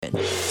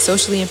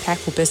Socially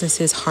impactful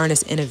businesses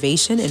harness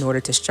innovation in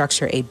order to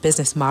structure a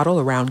business model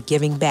around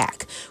giving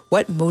back.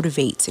 What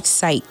motivates,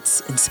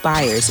 excites,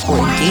 inspires, or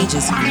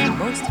engages you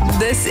most?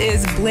 This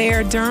is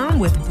Blair Durham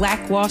with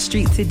Black Wall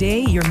Street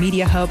Today, your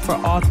media hub for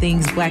all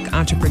things Black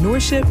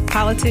entrepreneurship,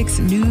 politics,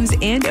 news,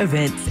 and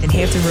events in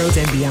Hampton Roads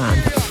and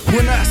beyond.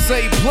 When I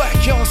say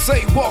black, y'all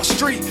say Wall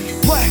Street.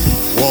 Black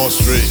Wall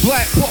Street.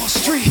 Black Wall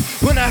Street.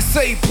 When I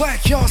say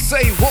black, y'all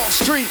say Wall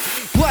Street.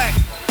 Black.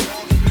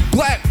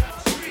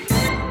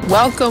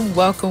 Welcome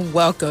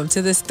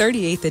to this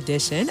 38th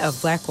edition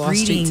of Black Wall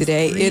Street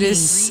Today. It is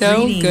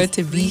so good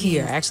to be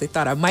here. I actually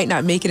thought I might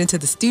not make it into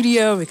the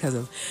studio because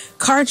of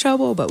car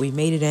trouble, but we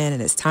made it in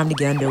and it's time to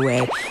get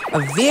underway. A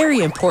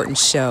very important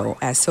show,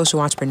 as social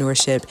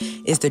entrepreneurship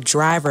is the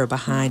driver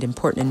behind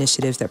important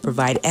initiatives that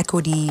provide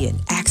equity and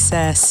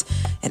access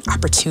and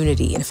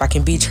opportunity. And if I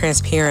can be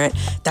transparent,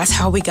 that's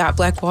how we got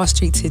Black Wall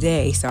Street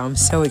Today. So I'm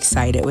so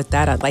excited. With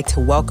that, I'd like to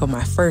welcome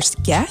my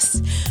first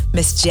guest,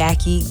 Miss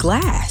Jackie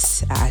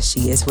Glass.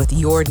 She is with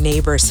Your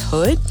Neighbor's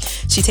Hood.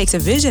 She takes a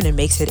vision and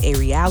makes it a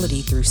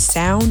reality through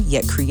sound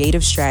yet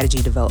creative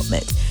strategy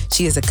development.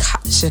 She is a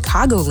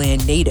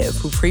Chicagoland native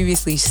who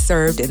previously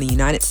served in the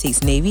United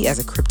States Navy as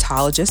a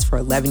cryptologist for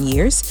 11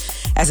 years.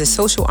 As a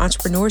social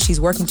entrepreneur,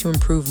 she's working to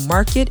improve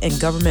market and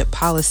government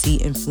policy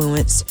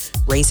influence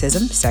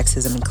racism,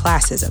 sexism, and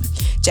classism.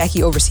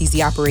 Jackie oversees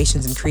the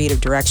operations and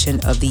creative direction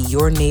of the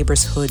Your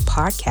Neighbor's Hood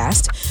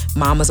podcast,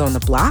 Mamas on the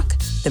Block,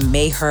 the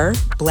May Her,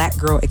 Black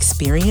Girl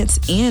Experience,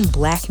 and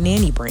Black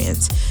Nanny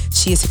brands.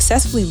 She is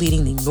successfully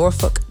leading the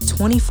Norfolk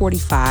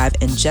 2045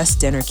 and Just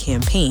Dinner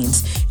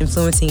campaigns,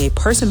 influencing a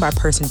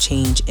person-by-person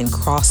change in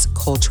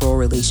cross-cultural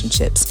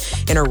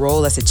relationships. In her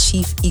role as a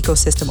chief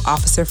ecosystem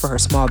officer for her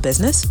small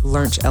business,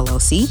 Lunch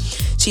LLC,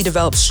 she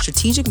develops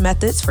strategic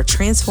methods for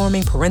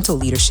transforming parental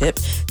leadership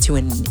to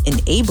an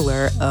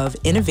enabler of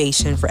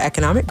innovation for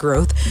economic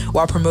growth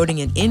while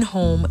promoting an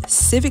in-home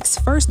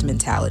civics-first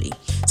mentality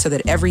so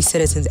that every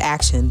citizen's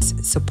actions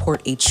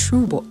support a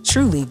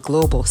truly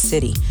global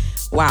city.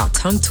 Wow,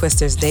 tongue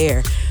twisters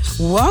there.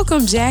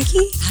 Welcome,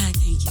 Jackie. Hi,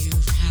 thank you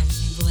for having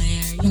me,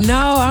 Blair.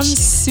 No, I'm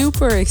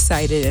super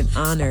excited and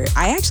honored.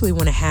 I actually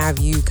want to have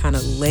you kind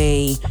of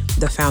lay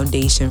the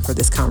foundation for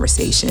this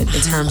conversation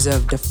in terms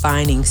of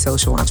defining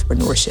social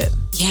entrepreneurship.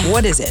 Yeah.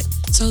 What is it?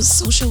 So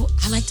social,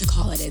 I like to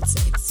call it, it's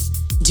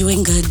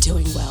doing good,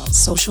 doing well.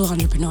 Social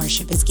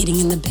entrepreneurship is getting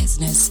in the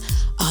business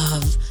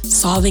of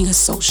solving a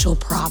social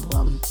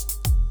problem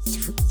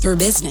through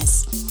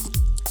business.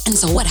 And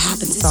so what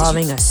happens is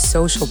solving a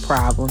social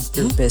problem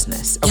through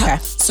business. Okay. Yeah.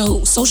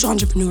 So social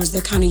entrepreneurs,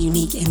 they're kind of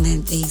unique in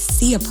that they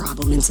see a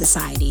problem in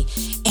society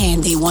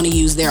and they want to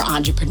use their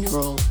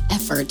entrepreneurial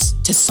efforts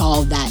to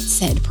solve that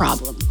said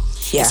problem.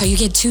 Yeah. So you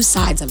get two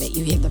sides of it.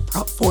 You get the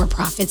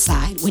for-profit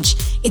side, which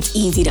it's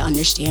easy to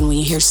understand when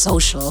you hear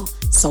social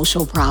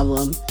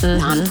problem,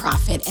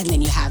 nonprofit, and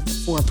then you have the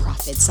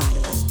for-profit side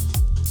of it.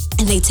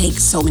 And they take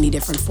so many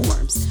different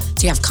forms.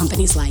 So you have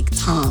companies like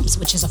Tom's,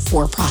 which is a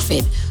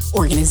for-profit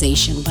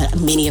organization, but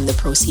many of the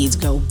proceeds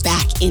go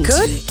back into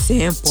good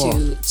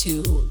example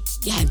to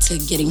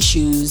getting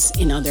shoes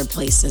in other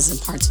places and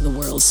parts of the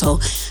world.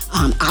 So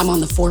I'm on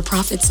the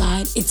for-profit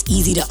side. It's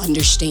easy to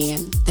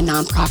understand the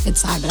nonprofit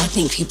side, but I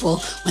think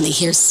people, when they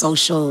hear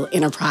social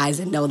enterprise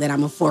and know that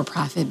I'm a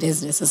for-profit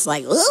business, it's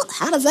like, oh,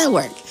 how does that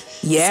work?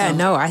 Yeah,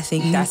 no, I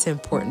think that's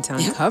important to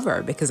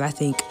uncover because I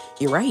think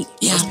you're right.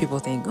 Yeah. Most people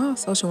think,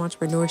 social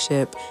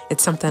entrepreneurship,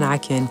 it's something I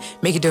can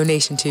make a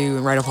donation to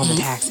and write off on the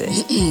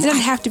taxes. It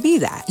doesn't have to be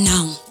that.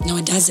 No,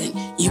 it doesn't.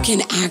 You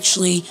can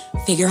actually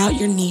figure out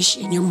your niche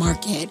in your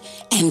market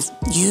and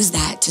use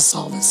that to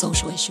solve a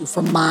social issue.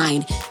 For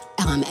mine,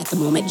 at the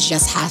moment,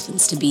 just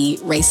happens to be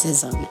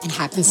racism and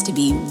happens to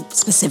be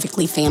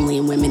specifically family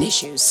and women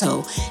issues.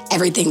 So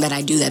everything that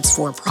I do that's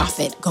for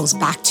profit goes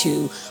back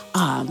to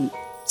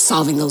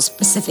solving those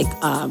specific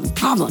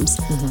problems.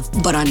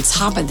 But on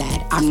top of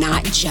that, I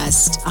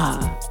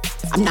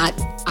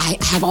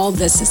have all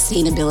the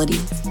sustainability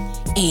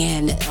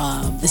and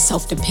the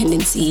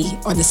self-dependency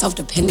or the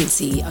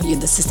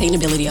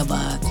sustainability of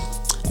a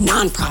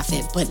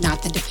nonprofit, but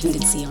not the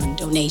dependency on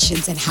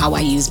donations and how I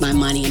use my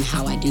money and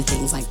how I do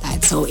things like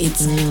that. So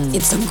it's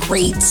a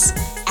great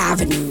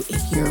avenue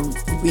if you're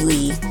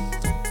really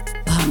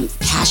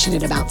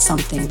passionate about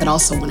something, but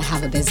also want to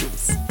have a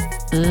business.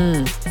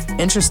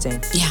 Interesting.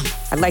 Yeah.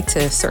 I'd like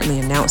to certainly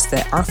announce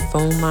that our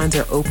phone lines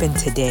are open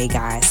today,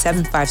 guys.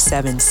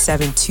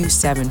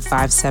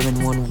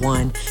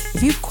 757-727-5711.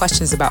 If you have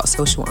questions about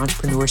social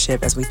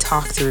entrepreneurship as we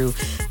talk through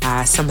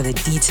some of the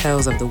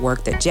details of the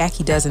work that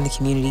Jackie does in the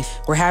community,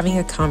 we're having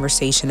a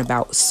conversation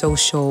about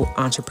social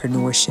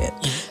entrepreneurship.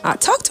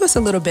 Talk to us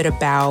a little bit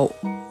about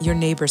Your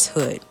Neighbor's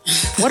Hood.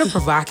 What a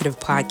provocative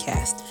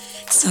podcast.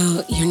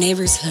 So Your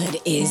Neighbor's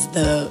Hood is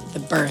the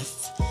birth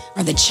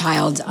or the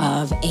child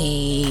of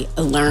a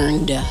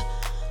learned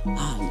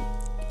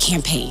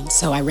campaign.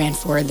 So I ran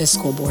for the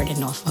school board in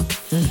Norfolk.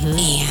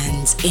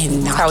 And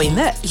in That's how we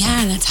met.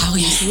 Yeah, that's how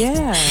we met.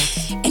 Yeah.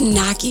 And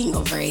knocking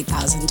over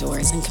 8,000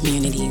 doors in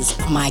communities,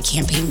 my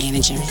campaign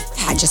manager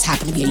had just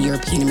happened to be a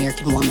European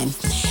American woman.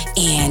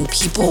 And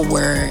people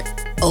were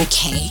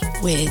okay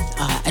with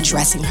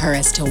addressing her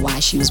as to why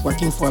she was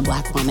working for a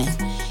Black woman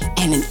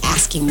and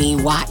asking me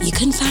why you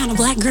couldn't find a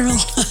Black girl.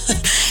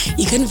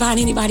 You couldn't find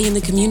anybody in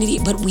the community.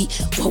 But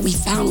what we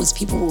found was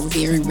people were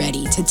very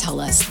ready to tell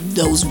us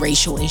those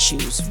racial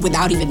issues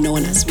without even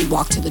knowing us. We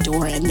walked to the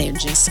door and they're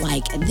just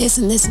like this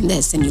and this and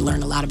this. And you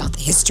learn a lot about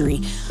the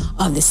history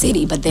of the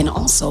city. But then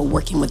also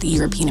working with a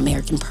European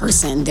American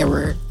person, there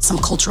were some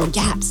cultural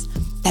gaps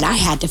that I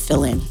had to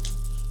fill in.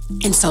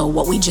 And so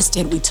what we just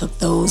did, we took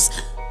those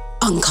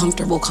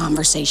uncomfortable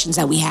conversations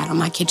that we had on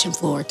my kitchen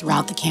floor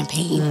throughout the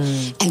campaign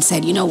and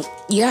said,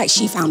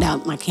 she found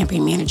out, my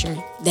campaign manager,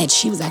 that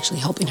she was actually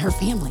helping her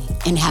family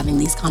and having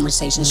these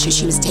conversations.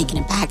 She was taking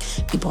it back.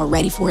 People are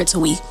ready for it. So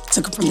we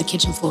took them from the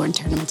kitchen floor and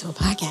turned them into a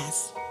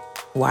podcast.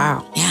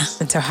 Wow. Yeah.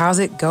 And so how's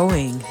it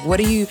going?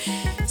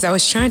 Because I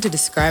was trying to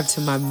describe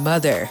to my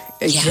mother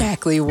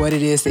exactly what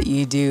it is that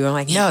you do. I'm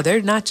like, no,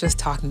 they're not just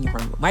talking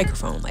from a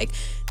microphone. Like,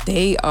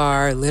 they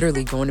are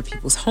literally going to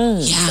people's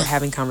homes or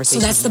having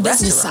conversations. So that's the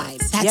business side.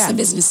 That's the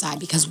business side,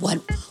 because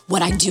what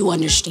I do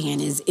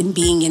understand is in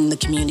being in the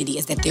community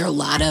is that there are a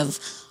lot of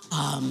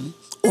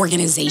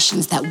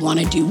organizations that want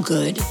to do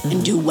good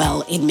and do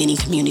well in many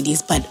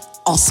communities, but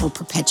also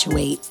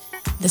perpetuate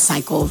the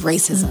cycle of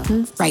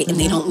racism, right? And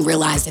they don't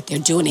realize that they're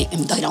doing it,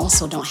 and they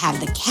also don't have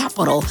the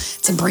capital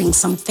to bring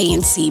some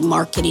fancy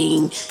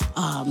marketing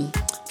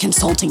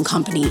consulting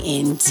company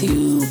in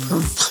to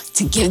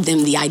give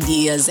them the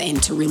ideas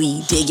and to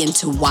really dig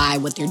into why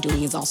what they're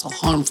doing is also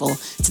harmful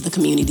to the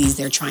communities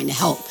they're trying to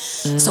help.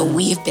 So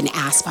we have been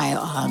asked by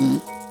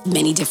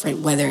many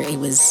different, whether it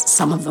was,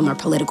 some of them are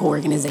political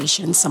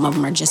organizations, some of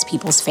them are just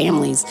people's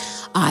families,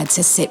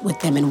 to sit with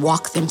them and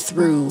walk them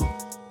through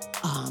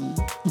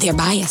their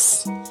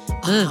bias.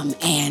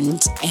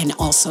 And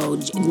also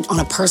on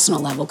a personal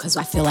level, because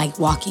I feel like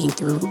walking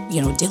through,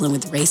 dealing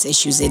with race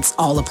issues, it's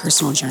all a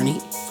personal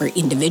journey for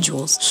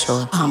individuals.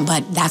 Sure.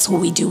 But that's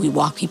what we do. We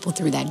walk people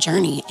through that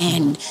journey.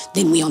 And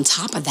then we, on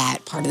top of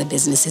that, part of the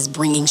business is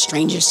bringing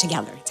strangers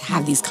together to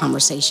have these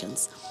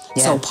conversations.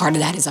 Yeah. So part of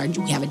that is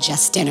we have a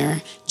Just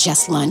Dinner,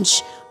 Just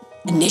Lunch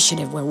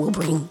initiative where we'll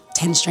bring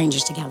 10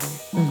 strangers together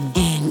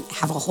and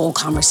have a whole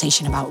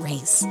conversation about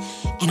race.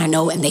 And I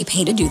know, and they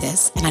pay to do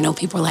this, and I know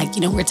people are like,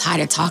 we're tired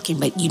of talking,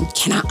 but you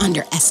cannot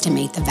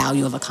underestimate the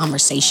value of a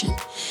conversation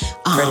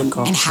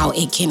and how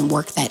it can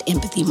work that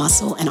empathy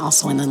muscle and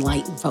also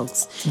enlighten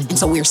folks. And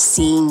so we're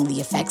seeing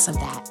the effects of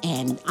that,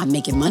 and I'm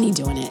making money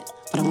doing it,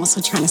 but I'm also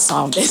trying to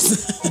solve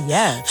this.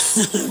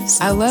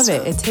 Yes. I love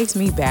it. It takes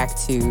me back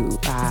to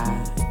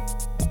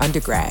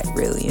undergrad,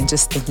 really, and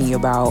just thinking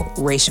about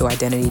racial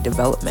identity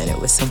development. It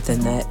was something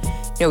that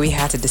we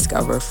had to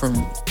discover from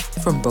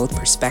both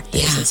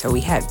perspectives. And so we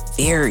had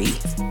very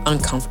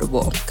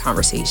uncomfortable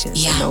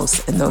conversations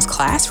in those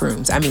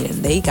classrooms. I mean,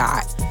 and they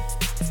got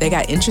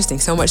interesting,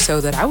 so much so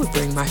that I would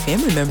bring my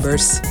family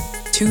members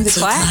to the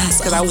class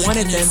because I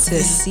wanted them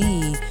to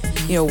see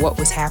what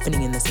was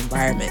happening in this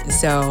environment. And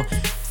so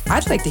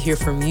I'd like to hear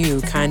from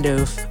you kind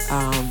of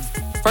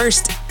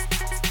first,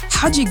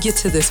 how'd you get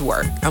to this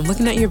work? I'm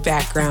looking at your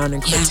background in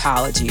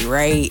cryptology,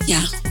 right?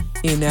 Yeah.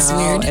 And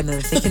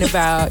then thinking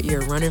about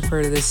you're running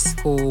for the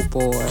school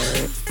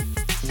board,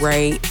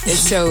 right? And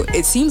so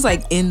it seems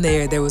like in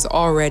there was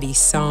already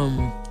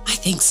I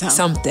think so.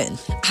 Something.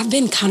 I've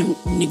been kind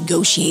of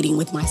negotiating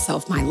with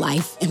myself, my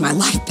life and my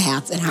life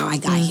paths and how I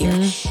got here.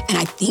 And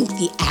I think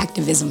the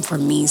activism for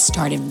me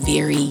started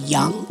very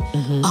young.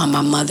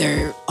 My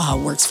mother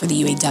works for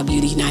the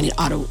UAW, the United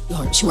Auto,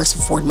 or she works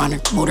for Ford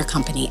Motor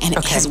Company, and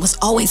was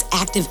always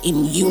active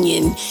in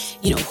union,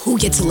 who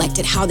gets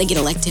elected, how they get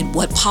elected,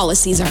 what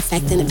policies are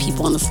affecting the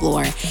people on the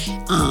floor.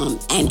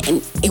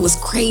 And it was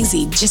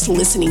crazy just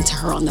listening to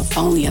her on the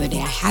phone the other day.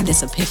 I had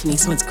this epiphany,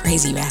 so it's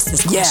crazy you asked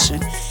this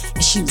question.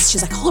 And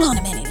she's like, hold on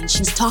a minute. And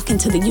she's talking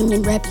to the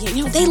union rep.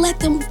 They let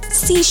them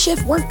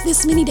C-shift work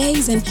this many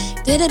days and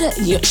da-da-da.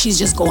 She's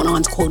just going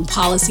on quoting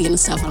policy and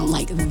stuff. And I'm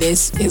like,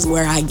 this is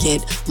where I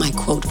get my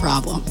quote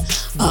problem.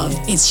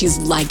 And she's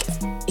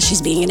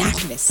being an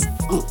activist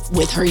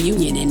with her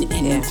union.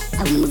 And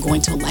I remember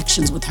going to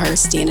elections with her,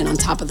 standing on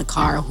top of the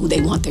car, who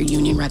they want their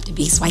union rep to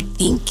be. So I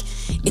think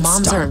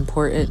moms are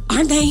important.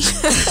 Aren't they?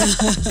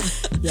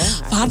 Yeah.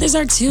 Fathers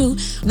are too.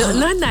 No,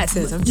 not in that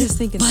sense. I'm just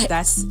thinking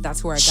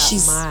that's where I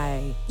got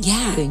my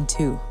thing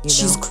too.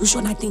 She's crucial,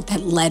 and I think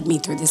that led me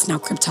through this. Now,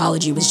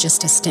 cryptology was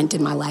just a stint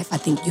in my life. I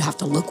think you have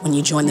to look when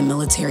you join the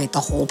military at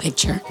the whole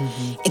picture.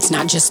 It's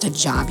not just a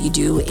job you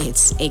do.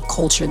 It's a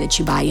culture that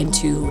you buy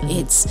into.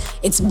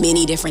 It's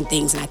many different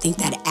things, and I think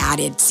that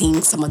added,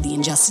 seeing some of the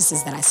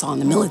injustices that I saw in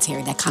the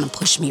military, that kind of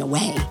pushed me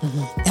away.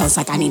 That was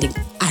like,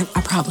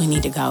 I probably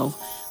need to go.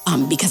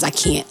 Because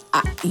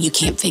you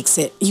can't fix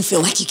it. You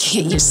feel like you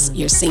can't,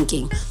 you're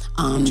sinking.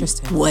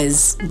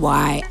 was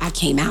why I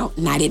came out.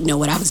 And I didn't know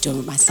what I was doing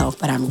with myself,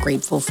 but I'm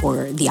grateful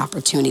for the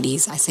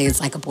opportunities. I say it's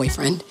like a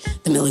boyfriend,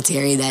 the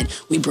military, that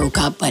we broke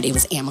up, but it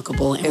was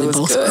amicable. And we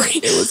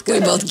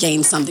both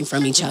gained something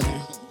from each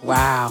other.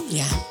 Wow.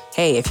 Yeah.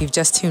 Hey, if you've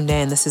just tuned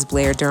in, this is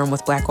Blair Durham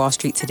with Black Wall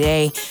Street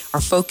Today.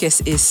 Our focus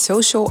is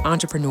social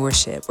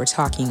entrepreneurship. We're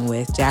talking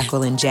with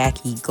Jacqueline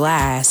Jackie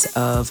Glass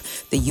of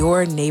the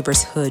Your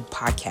Neighbor's Hood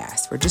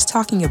podcast. We're just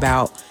talking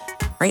about,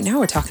 right now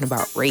we're talking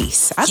about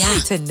race. I'd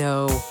like to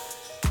know,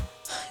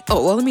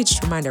 let me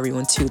just remind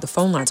everyone too, the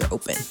phone lines are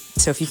open.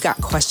 So if you've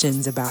got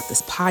questions about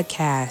this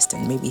podcast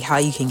and maybe how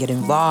you can get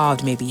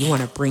involved, maybe you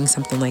want to bring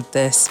something like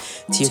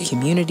this to your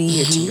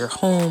community or to your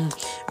home,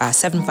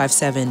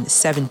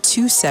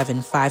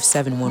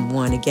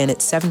 757-727-5711. Again,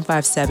 it's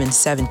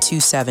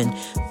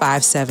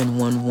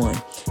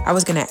 757-727-5711. I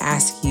was going to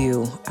ask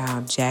you,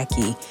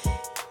 Jackie,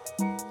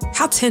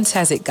 how tense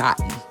has it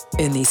gotten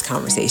in these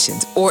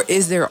conversations? Or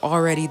is there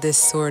already this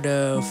sort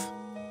of,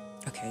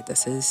 okay,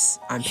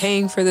 I'm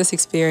paying for this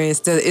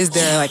experience. Is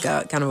there like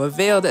a kind of a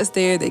veil that's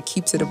there that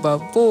keeps it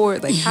above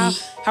board? Like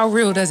how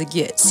real does it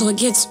get? So it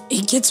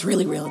gets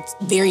really real. It's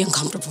very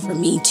uncomfortable for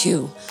me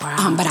too.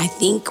 Wow. But I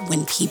think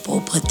when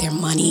people put their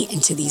money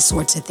into these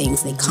sorts of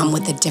things, they come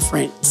with a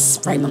different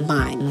frame of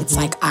mind. It's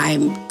like,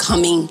 I'm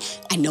coming,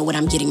 I know what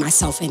I'm getting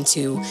myself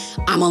into.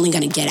 I'm only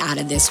going to get out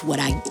of this what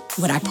I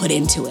put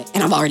into it,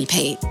 and I've already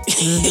paid.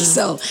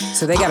 So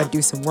they got to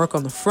do some work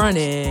on the front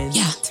end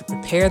to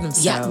prepare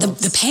themselves. Yeah,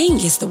 the paying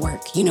is the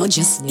work,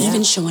 just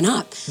even showing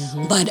up.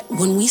 But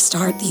when we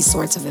start these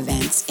sorts of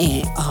events,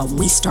 and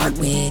we start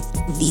with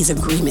these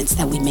agreements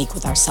that we make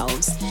with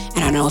ourselves. And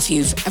I don't know if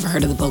you've ever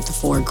heard of the book, The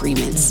 4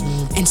 Agreements.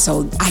 And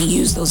so I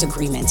use those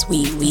agreements.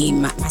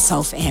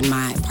 Myself and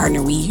my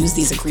partner, we use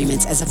these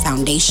agreements as a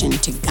foundation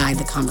to guide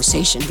the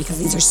conversation, because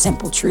these are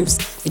simple truths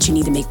that you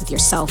need to make with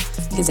yourself,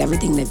 because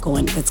everything that's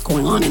going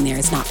on in there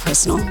is not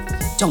personal.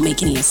 Don't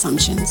make any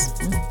assumptions.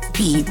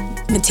 Be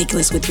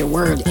meticulous with your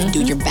word and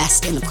do your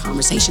best in the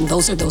conversation.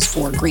 Those are those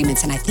 4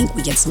 agreements. And I think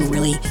we get some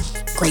really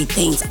great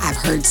things. I've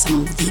heard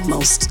some of the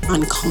most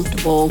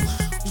uncomfortable,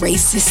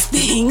 racist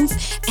things,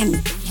 and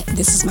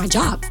this is my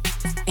job.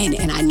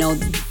 And I know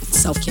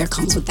self-care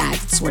comes with that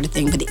sort of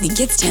thing, but it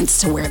gets tense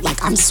to where,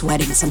 like, I'm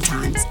sweating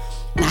sometimes,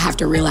 and I have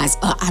to realize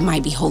I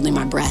might be holding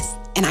my breath,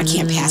 and I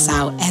can't pass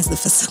out as the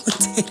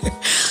facilitator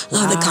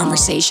of the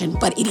conversation.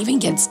 But it even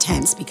gets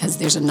tense because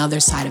there's another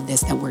side of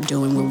this that we're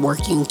doing. We're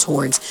working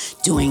towards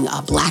doing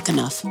a Black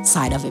enough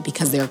side of it,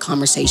 because there are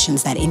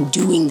conversations that in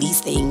doing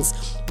these things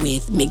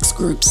with mixed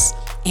groups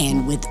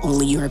and with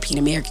only European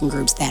American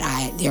groups,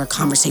 there are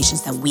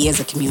conversations that we as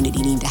a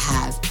community need to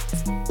have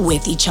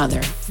with each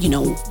other.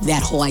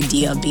 That whole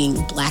idea of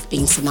being Black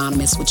being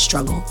synonymous with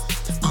struggle,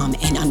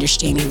 and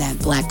understanding that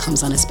Black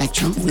comes on a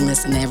spectrum. We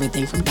listen to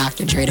everything from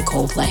Dr. Dre to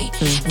Coldplay,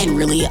 and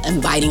really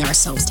inviting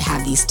ourselves to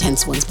have these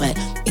tense ones. But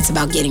it's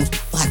about getting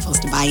Black folks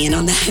to buy in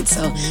on that.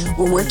 So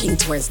we're working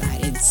towards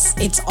that.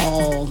 It's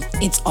all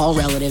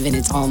relative, and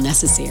it's all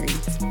necessary.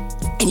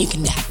 And you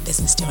can have a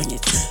business doing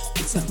it.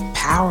 So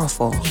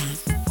powerful.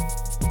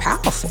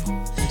 Powerful.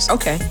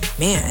 Okay,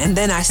 man. And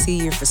then I see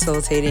you're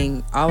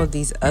facilitating all of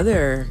these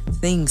other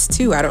things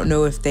too. I don't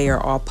know if they are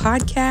all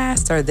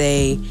podcasts.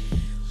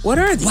 What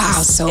are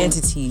these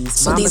entities?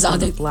 So Mamas these on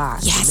other the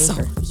Block.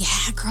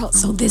 Girl.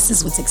 So this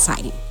is what's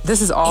exciting. This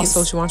is all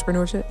social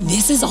entrepreneurship?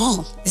 This is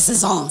all.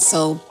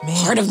 So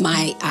part of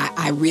my,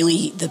 I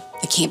really, the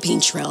campaign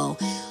trail,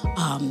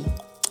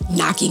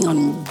 knocking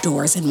on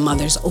doors and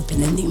mothers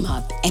opening them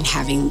up and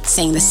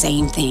saying the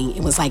same thing.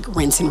 It was like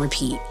rinse and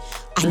repeat.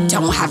 I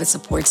don't have a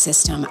support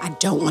system. I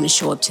don't want to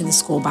show up to the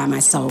school by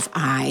myself.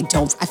 I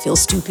feel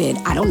stupid.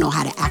 I don't know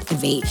how to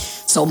activate.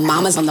 So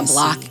Mamas on the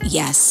Block,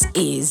 is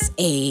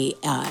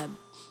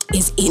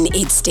in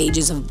its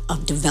stages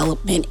of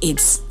development.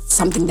 It's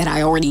something that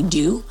I already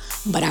do,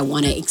 but I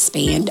want to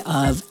expand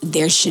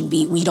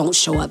we don't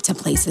show up to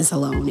places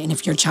alone. And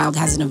if your child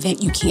has an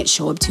event you can't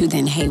show up to,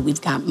 then hey,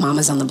 we've got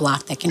Mamas on the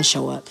Block that can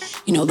show up.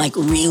 Like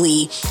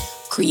really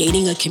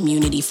creating a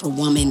community for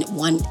women,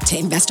 to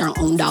invest our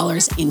own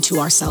dollars into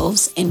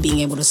ourselves and being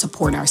able to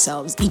support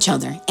each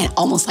other, and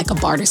almost like a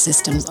barter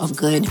system of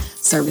good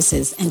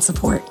services and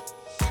support.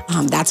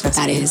 That's what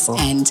that beautiful.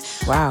 Is. And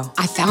wow.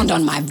 I found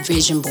on my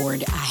vision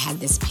board, I had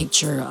this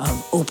picture of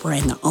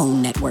Oprah and the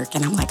OWN network.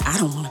 And I'm like, I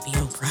don't want to be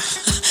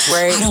Oprah.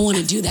 Right. I don't want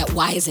to do that.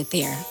 Why is it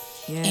there?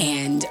 Yeah.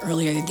 And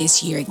earlier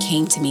this year, it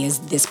came to me as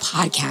this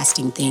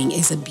podcasting thing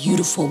is a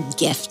beautiful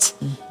gift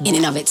in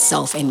and of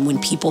itself. And when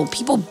people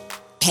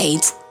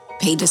paid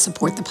to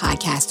support the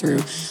podcast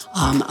through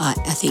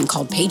a thing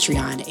called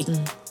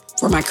Patreon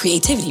for my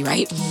creativity,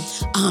 right?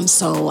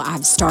 So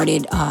I've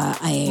started,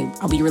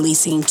 I'll be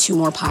releasing 2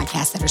 more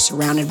podcasts that are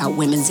surrounded about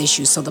women's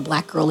issues. So the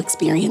Black Girl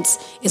Experience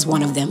is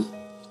one of them,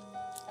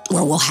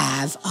 where we'll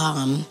have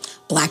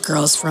Black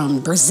girls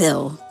from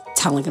Brazil,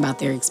 telling about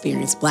their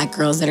experience. Black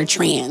girls that are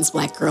trans,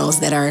 Black girls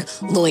that are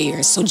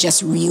lawyers. So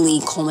just really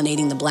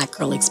culminating the Black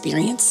girl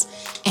experience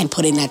and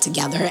putting that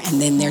together.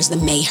 And then there's the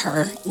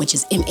May-Her, which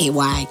is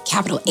M-A-Y,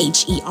 capital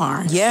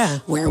H-E-R. Yeah.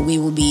 Where we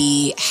will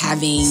be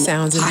having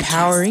sounds podcasts.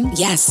 Empowering.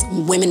 Yes,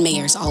 women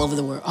mayors all over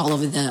the world, all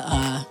over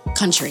the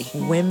country.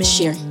 Women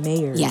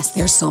mayors. Yes,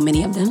 there's so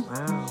many of them.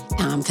 Wow.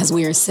 Because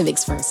we are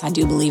civics first. I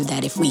do believe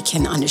that if we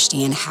can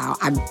understand how,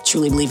 I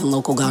truly believe in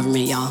local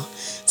government, y'all.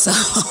 So,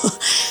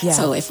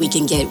 so if we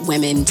can get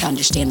women to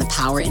understand the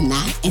power in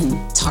that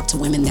and talk to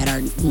women that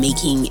are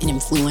making an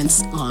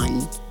influence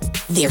on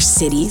their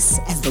cities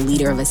as the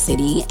leader of a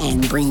city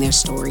and bring their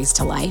stories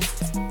to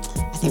life,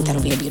 I think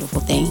that'll be a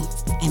beautiful thing.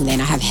 And then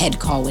I have Head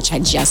Call, which I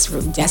just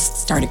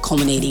started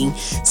culminating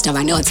stuff.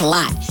 I know it's a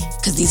lot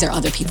because these are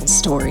other people's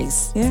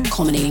stories,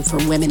 culminating for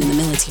women in the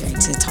military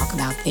to talk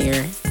about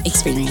their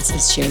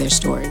experiences, share their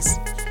stories.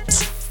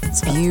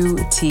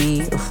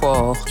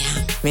 Beautiful.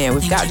 Yeah. Man,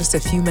 we've got just a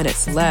few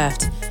minutes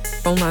left.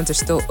 Phone lines are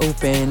still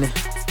open.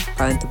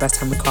 Probably not the best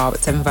time to call, but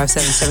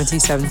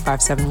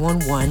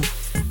 757-727-5711.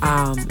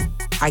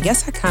 I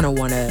guess I kind of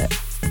want to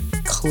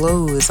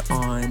close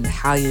on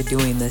how you're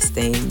doing this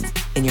thing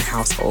in your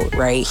household,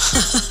 right?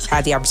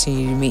 Had the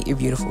opportunity to meet your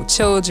beautiful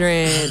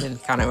children and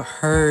kind of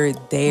heard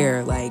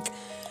their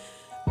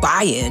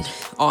buy-in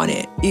on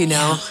it, you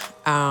know?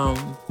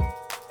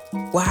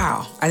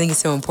 Wow, I think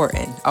it's so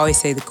important. I always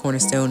say the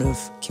cornerstone of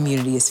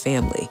community is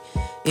family,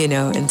 you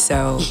know? And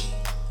so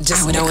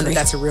just knowing that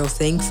that's a real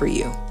thing for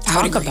you.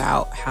 Talk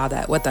about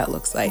what that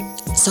looks like.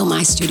 So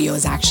my studio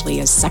is actually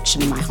a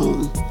section of my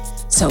home.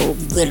 So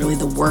literally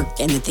the work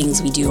and the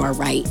things we do are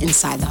right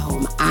inside the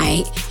home.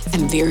 I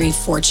am very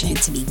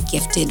fortunate to be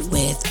gifted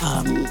with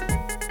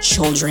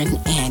children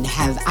and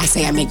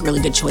I make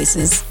really good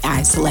choices.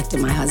 I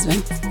selected my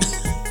husband.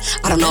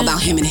 I don't know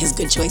about him and his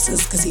good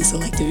choices because he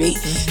selected me.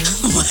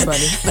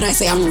 But I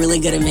say I'm really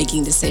good at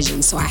making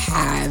decisions. So I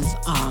have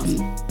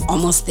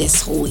almost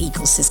this whole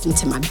ecosystem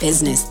to my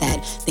business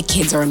that the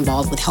kids are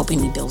involved with helping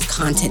me build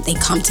content. They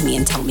come to me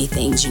and tell me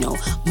things,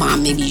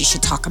 Mom, maybe you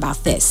should talk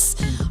about this.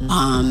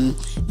 My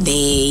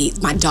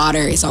daughter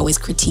is always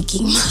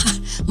critiquing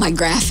my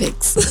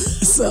graphics.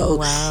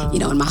 So,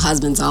 and my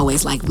husband's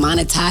always like,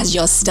 monetize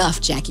your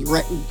stuff, Jackie.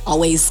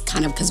 Always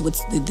kind of, because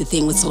what's the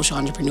thing with social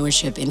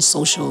entrepreneurship and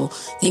social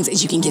things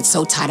is you can get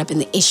so tied up in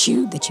the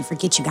issue that you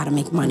forget you got to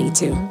make money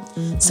too.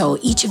 So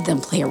each of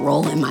them play a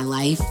role in my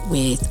life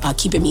with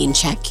keeping me in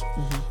check.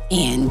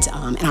 And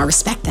I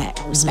respect that.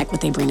 I respect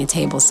what they bring to the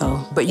table.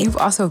 But you've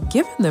also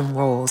given them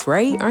roles,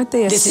 right? Aren't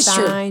they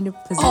assigned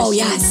positions? Oh,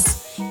 yes.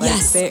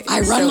 Yes. I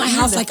run my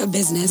house like a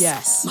business.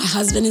 Yes. My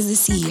husband is the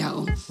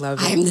CEO. Love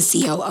it. I am the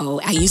COO.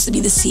 I used to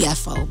be the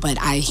CFO, but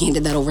I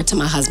handed that over to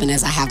my husband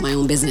as I have my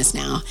own business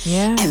now.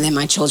 Yeah. And then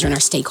my children are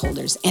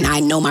stakeholders. And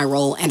I know my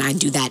role and I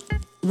do that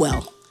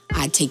well.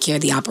 I take care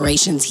of the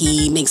operations.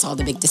 He makes all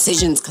the big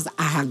decisions because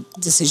I have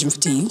decision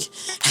fatigue,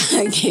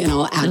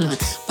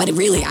 But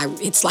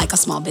it's like a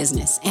small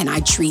business, and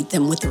I treat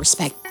them with the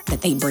respect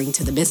that they bring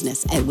to the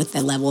business and with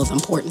the level of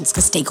importance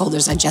because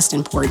stakeholders are just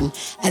important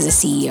as a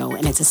CEO,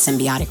 and it's a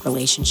symbiotic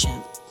relationship.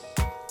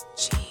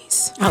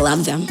 Jeez. I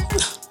love them.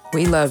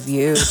 We love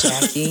you,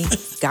 Jackie.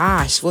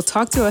 Gosh, well,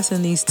 talk to us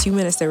in these 2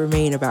 minutes that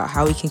remain about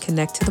how we can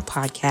connect to the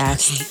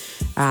podcast,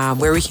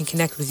 where we can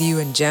connect with you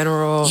in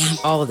general,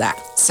 all of that.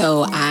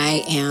 So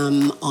I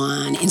am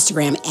on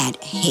Instagram at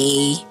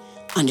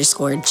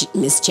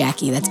hey_Miss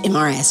Jackie. That's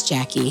MRS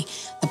Jackie.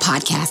 The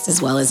podcast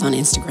as well as on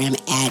Instagram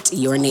at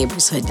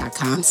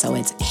yourneighborshood.com. So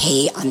it's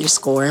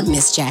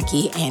hey_Miss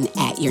Jackie and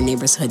at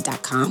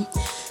yourneighborshood.com.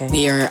 Okay.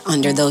 We are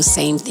under those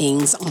same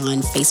things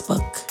on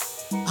Facebook,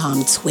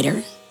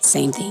 Twitter.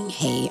 Same thing,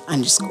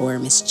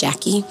 hey_Miss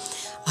Jackie.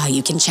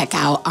 You can check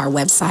out our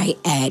website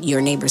at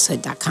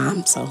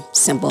yourneighborshood.com. So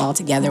simple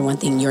altogether, one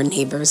thing,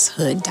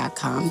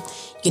 yourneighborshood.com. You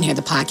can hear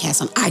the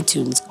podcast on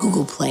iTunes,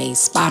 Google Play,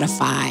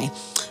 Spotify,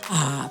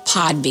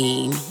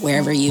 Podbean,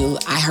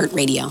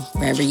 iHeartRadio,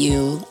 wherever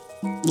you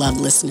love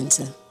listening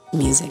to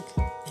music.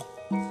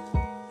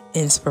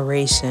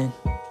 Inspiration.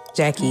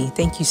 Jackie,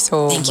 thank you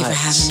so much. Thank you for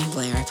having me,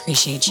 Blair. I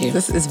appreciate you.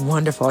 This is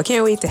wonderful. I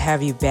can't wait to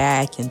have you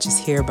back and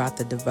just hear about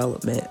the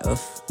development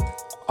of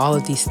all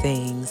of these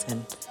things.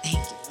 And thank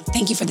you.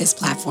 Thank you for this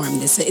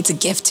platform. It's a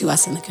gift to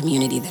us in the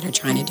community that are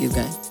trying to do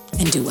good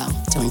and do well,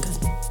 doing good.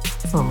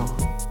 Oh,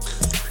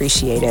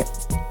 appreciate it.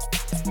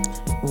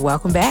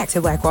 Welcome back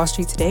to Black Wall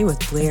Street Today with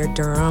Blair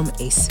Durham,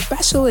 a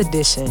special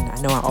edition.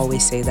 I know I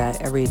always say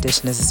that. Every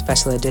edition is a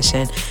special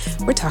edition.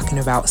 We're talking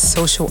about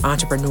social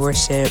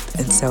entrepreneurship.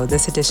 And so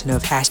this edition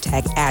of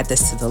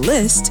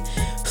 #AddThisToTheList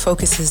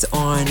focuses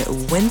on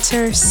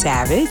Winter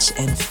Savage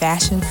and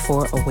Fashion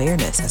for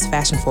Awareness. That's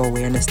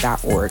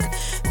fashionforawareness.org.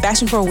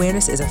 Fashion for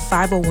Awareness is a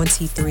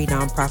 501c3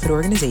 nonprofit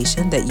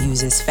organization that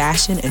uses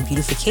fashion and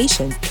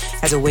beautification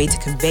as a way to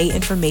convey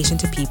information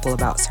to people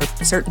about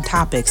certain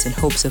topics in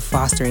hopes of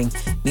fostering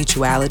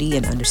mutuality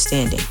and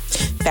understanding.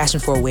 Fashion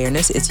for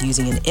Awareness is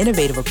using an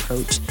innovative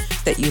approach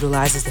that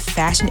utilizes the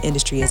fashion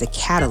industry as a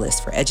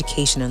catalyst for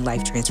education and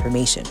life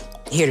transformation.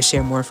 Here to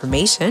share more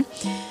information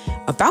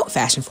about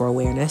Fashion for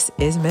Awareness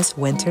is Miss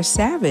Winter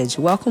Savage.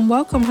 Welcome,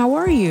 welcome. How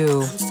are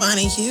you? I'm fine,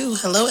 and you?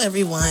 Hello,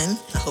 everyone.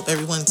 I hope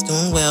everyone's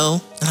doing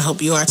well, and I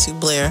hope you are too,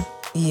 Blair.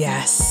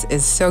 Yes,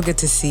 it's so good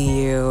to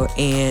see you.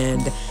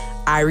 And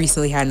I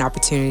recently had an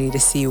opportunity to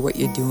see what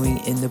you're doing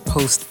in the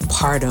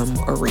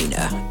postpartum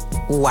arena.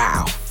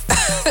 Wow.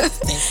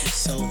 Thank you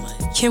so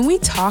much. Can we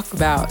talk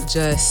about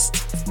just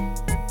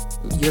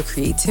your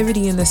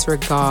creativity in this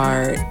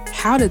regard?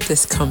 How did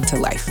this come to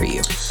life for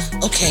you?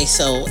 Okay,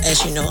 so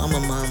as you know, I'm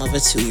a mom of a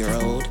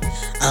 2-year-old.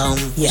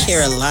 Yes. We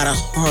hear a lot of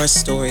horror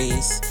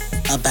stories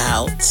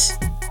about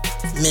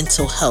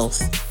mental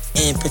health,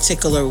 in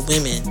particular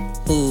women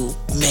who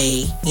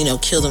may,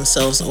 kill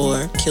themselves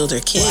or kill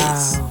their kids.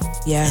 Wow.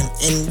 Yeah.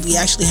 And we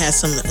actually had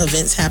some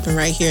events happen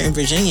right here in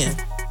Virginia.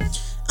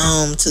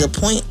 To the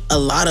point, a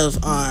lot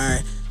of our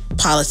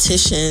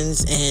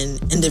politicians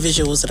and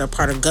individuals that are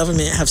part of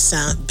government have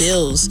signed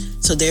bills,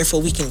 so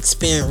therefore we can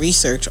expand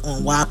research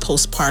on why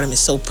postpartum is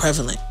so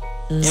prevalent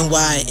and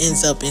why it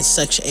ends up in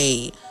such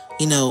a,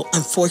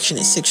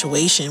 unfortunate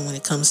situation when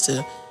it comes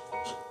to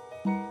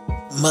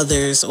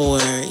mothers or,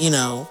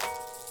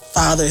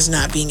 fathers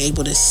not being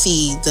able to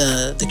see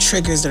the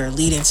triggers that are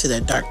leading to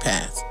that dark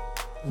path.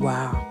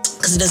 Wow.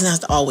 Because it doesn't have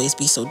to always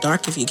be so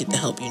dark if you get the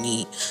help you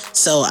need.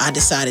 So I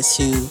decided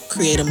to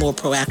create a more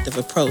proactive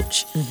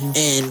approach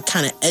and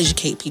kind of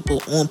educate people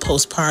on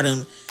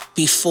postpartum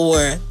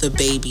before the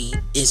baby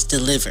is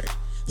delivered.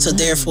 So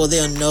therefore,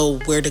 they'll know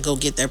where to go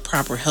get their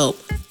proper help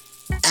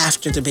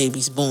after the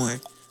baby's born.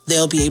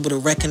 They'll be able to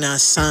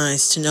recognize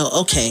signs to know,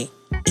 okay,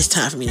 it's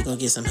time for me to go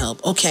get some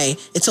help. Okay,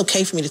 it's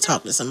okay for me to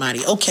talk to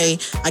somebody. Okay,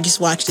 I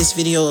just watched this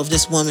video of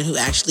this woman who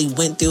actually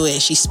went through it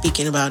and she's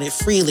speaking about it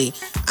freely.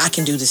 I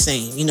can do the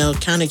same,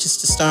 kind of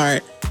just to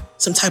start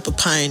some type of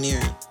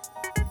pioneering.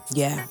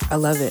 Yeah, I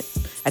love it.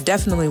 I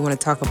definitely want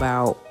to talk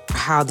about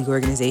how the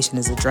organization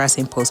is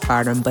addressing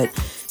postpartum, but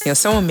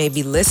someone may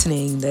be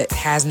listening that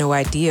has no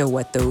idea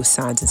what those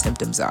signs and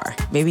symptoms are.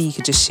 Maybe you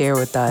could just share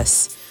with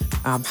us,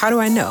 how do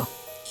I know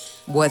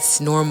what's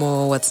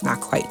normal, what's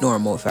not quite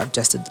normal if I've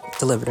just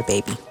delivered a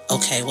baby?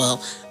 Okay,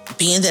 well,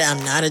 being that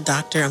I'm not a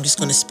doctor, I'm just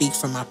going to speak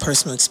from my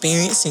personal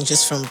experience and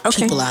just from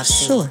people I've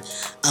seen. Sure.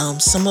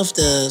 Some of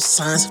the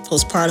signs of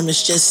postpartum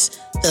is just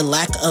the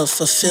lack of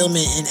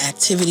fulfillment in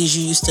activities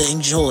you used to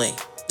enjoy.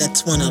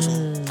 That's one of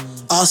them.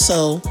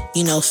 Also,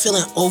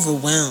 feeling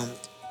overwhelmed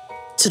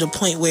to the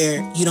point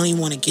where you don't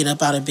even want to get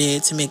up out of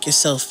bed to make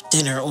yourself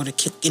dinner or to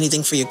cook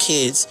anything for your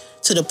kids,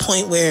 to the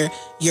point where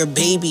your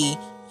baby,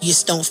 you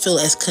just don't feel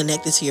as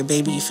connected to your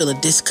baby. You feel a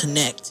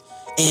disconnect.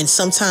 And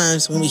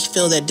sometimes when we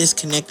feel that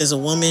disconnect as a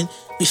woman,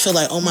 we feel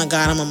like, oh my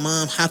God, I'm a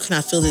mom. How can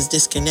I feel this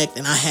disconnect?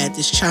 And I had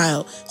this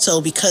child.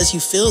 So because you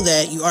feel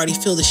that, you already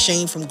feel the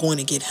shame from going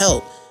to get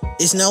help.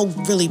 There's no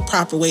really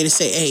proper way to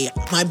say, hey,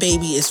 my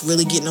baby is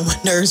really getting on my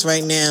nerves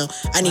right now.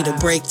 I need a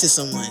break to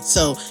someone.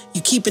 So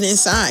you keep it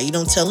inside. You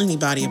don't tell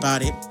anybody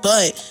about it.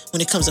 But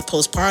when it comes to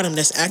postpartum,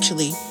 that's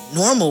actually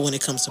normal when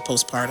it comes to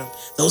postpartum.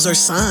 Those are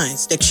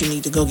signs that you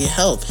need to go get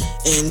help.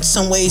 And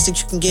some ways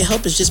that you can get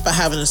help is just by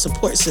having a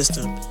support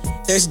system.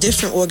 There's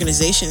different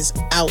organizations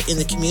out in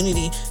the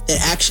community that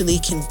actually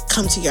can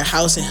come to your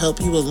house and help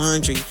you with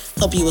laundry,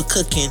 help you with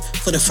cooking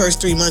for the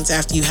first 3 months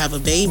after you have a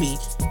baby,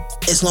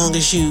 as long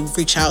as you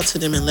reach out to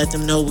them and let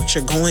them know what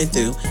you're going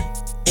through.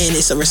 And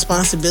it's a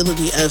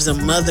responsibility as a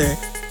mother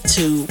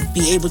to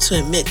be able to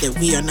admit that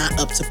we are not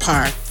up to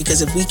par.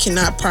 Because if we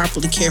cannot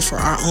properly care for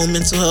our own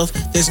mental health,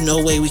 there's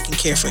no way we can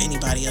care for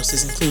anybody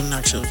else's, including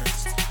our children.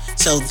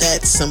 So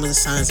that's some of the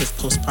signs of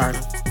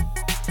postpartum.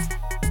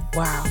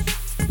 Wow.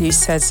 You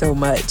said so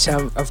much.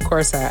 Of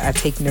course, I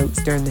take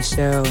notes during the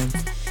show. And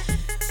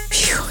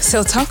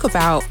so talk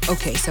about,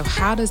 so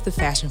how does the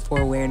Fashion for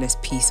Awareness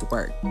piece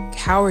work?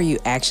 How are you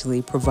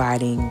actually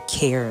providing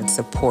care and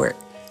support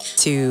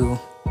to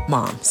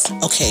moms?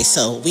 Okay,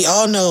 so we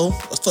all know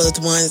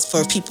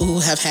for people who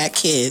have had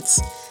kids,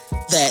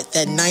 that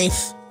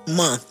 9th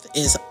month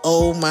is,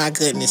 oh my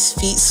goodness,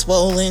 feet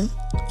swollen.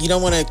 You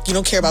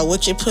don't care about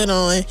what you put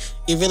on.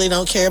 You really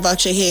don't care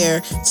about your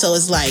hair. So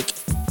it's like,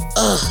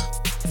 ugh.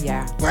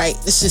 Yeah. Right?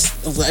 I'm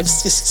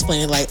just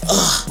explaining right?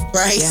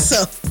 Yeah.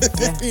 So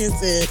that being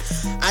said,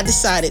 I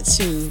decided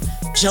to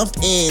jump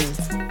in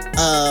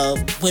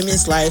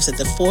women's lives at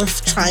the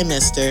 4th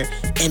trimester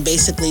and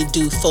basically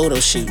do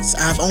photo shoots.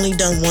 I've only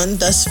done one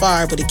thus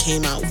far, but it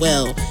came out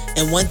well.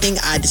 And one thing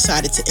I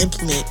decided to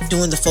implement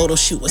doing the photo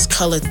shoot was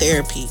color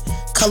therapy.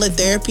 Color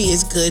therapy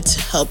is good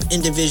to help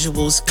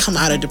individuals come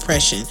out of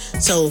depression.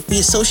 So we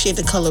associate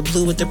the color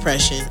blue with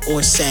depression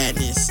or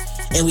sadness.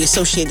 And we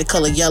associate the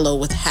color yellow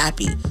with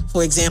happy.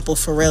 For example,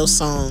 Pharrell's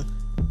song,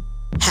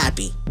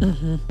 Happy.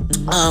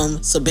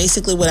 So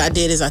basically what I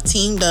did is I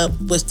teamed up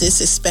with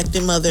this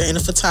expectant mother and a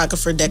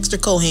photographer, Dexter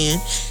Cohan,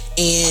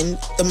 and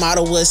the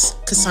model was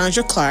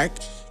Cassandra Clark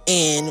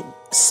and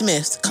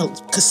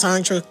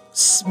Cassandra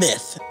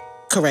Smith,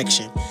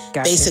 correction.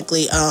 Gotcha.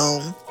 Basically,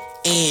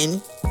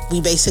 and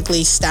we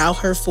basically styled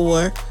her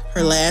for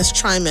her last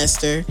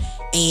trimester,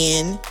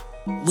 and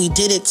we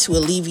did it to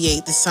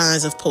alleviate the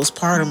signs of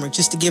postpartum, or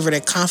just to give her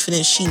the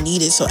confidence she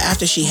needed. So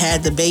after she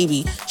had the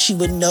baby, she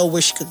would know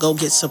where she could go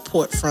get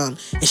support from.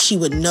 And she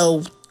would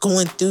know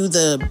going through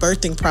the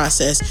birthing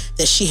process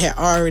that she had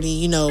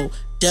already,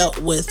 dealt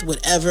with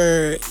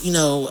whatever,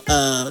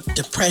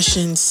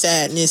 depression,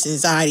 sadness,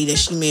 anxiety that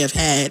she may have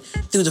had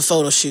through the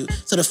photo shoot.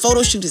 So the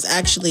photo shoot is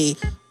actually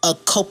a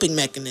coping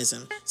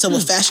mechanism. So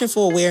what Fashion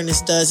for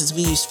Awareness does is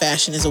we use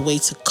fashion as a way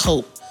to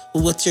cope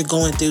with what you're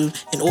going through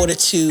in order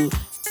to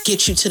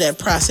get you to that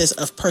process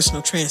of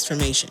personal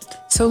transformation.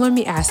 So let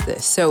me ask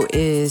this. So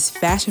is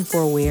Fashion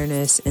for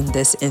Awareness in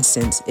this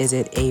instance, is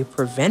it a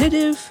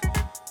preventative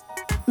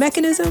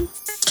mechanism?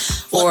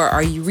 Or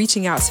are you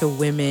reaching out to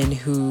women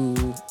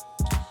who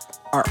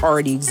are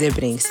already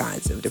exhibiting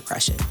signs of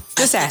depression?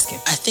 Just asking.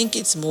 I think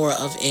it's more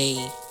of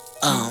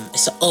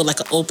like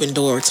an open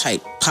door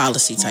type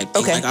policy type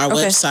thing. Okay. Like our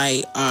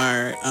website,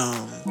 our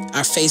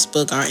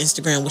Facebook, our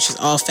Instagram, which is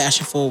all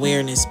Fashion for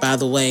Awareness, by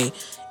the way.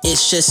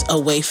 It's just a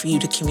way for you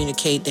to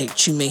communicate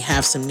that you may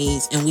have some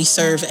needs, and we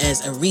serve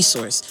as a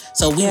resource.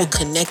 So we will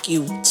connect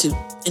you to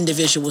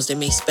individuals that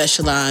may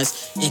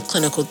specialize in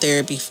clinical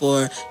therapy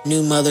for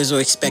new mothers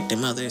or expectant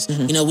mothers.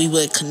 Mm-hmm. We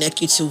would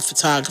connect you to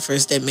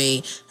photographers that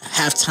may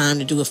have time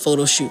to do a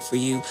photo shoot for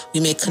you. We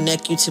may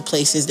connect you to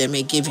places that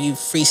may give you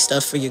free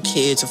stuff for your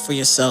kids or for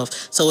yourself.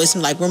 So it's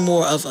like we're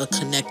more of a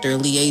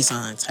connector,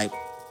 liaison type,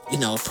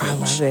 approach. I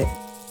love it.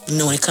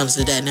 When it comes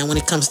to that. Now, when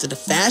it comes to the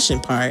fashion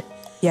part,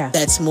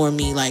 that's more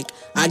me. Like,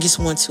 I just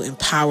want to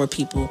empower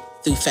people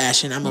through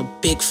fashion. I'm a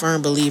big,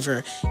 firm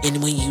believer in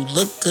when you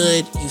look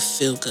good, you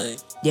feel good.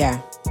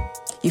 Yeah.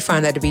 You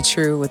find that to be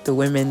true with the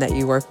women that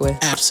you work with?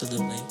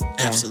 Absolutely.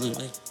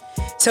 Absolutely.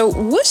 So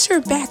what's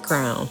your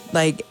background?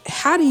 Like,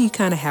 how do you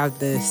kind of have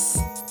this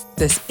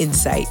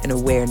insight and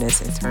awareness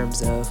in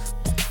terms of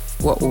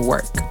what will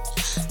work?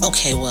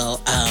 Okay,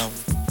 well,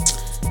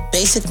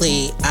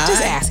 basically,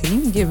 just asking.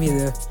 You can give me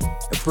the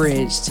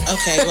abridged.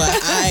 Okay, well,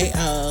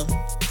 I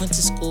went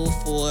to school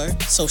for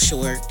social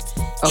work,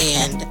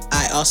 and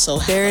I also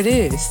have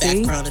a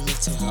background in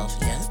mental health.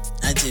 Yeah,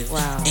 I do.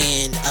 Wow.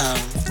 And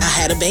I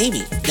had a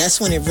baby. That's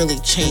when it really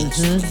changed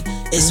for me.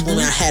 It's when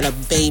I had a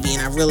baby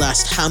and I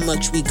realized how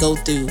much we go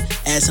through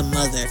as a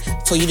mother.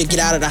 For you to get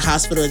out of the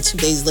hospital and 2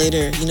 days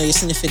later, your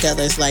significant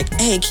other is like,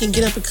 hey, can you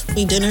get up and cook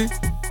me dinner?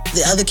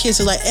 The other kids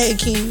are like, hey,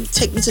 can you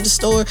take me to the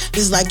store?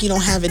 It's like you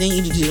don't have it in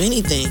you to do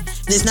anything.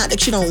 And it's not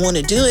that you don't want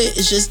to do it.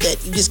 It's just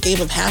that you just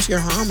gave up half your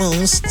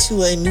hormones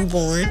to a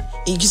newborn.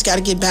 And you just got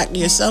to get back to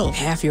yourself.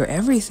 Half your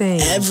everything.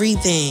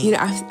 Everything.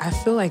 I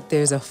feel like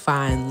there's a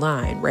fine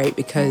line, right?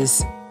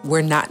 Because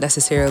we're not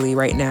necessarily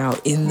right now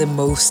in the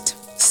most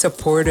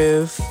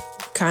supportive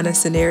kind of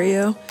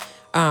scenario.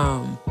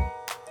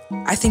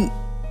 I think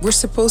we're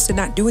supposed to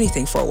not do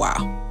anything for a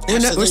while.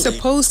 We're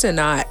supposed to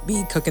not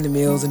be cooking the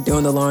meals and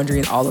doing the laundry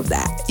and all of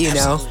that,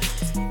 know?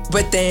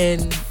 But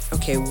then,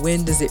 okay,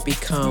 when does it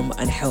become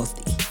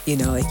unhealthy?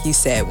 Like you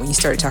said, when you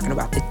started talking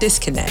about the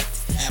disconnect.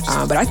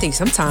 But I think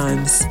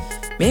sometimes,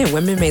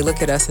 women may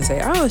look at us and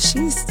say, oh,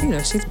 she's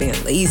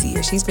being lazy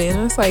or she's being,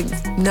 it's like,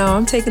 no,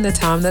 I'm taking the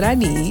time that I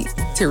need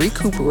to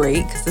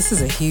recuperate because this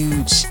is a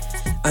huge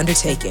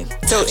undertaking.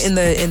 So in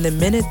the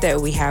minute that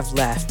we have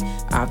left,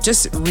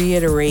 just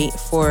reiterate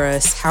for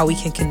us how we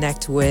can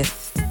connect with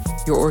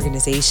your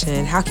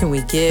organization. How can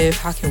we give?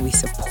 How can we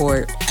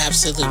support?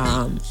 Absolutely.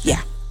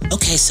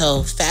 Okay,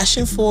 so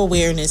Fashion for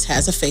Awareness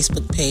has a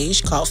Facebook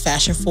page called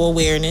Fashion for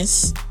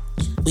Awareness.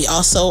 We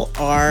also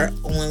are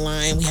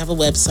online. We have a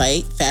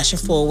website,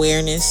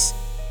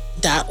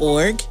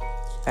 fashionforawareness.org.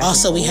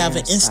 Also, we have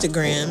an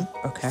Instagram,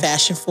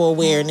 Fashion for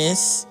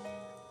Awareness,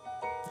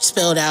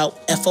 spelled out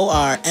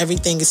FOR.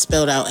 Everything is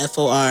spelled out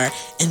FOR.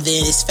 And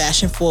then it's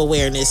Fashion for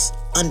Awareness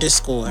 _.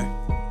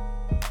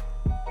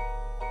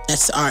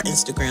 That's our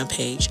Instagram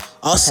page.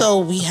 Also,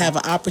 we have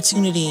an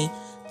opportunity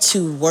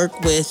to work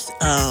with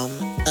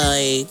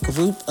a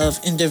group of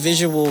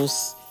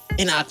individuals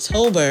in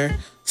October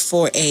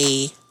for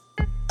a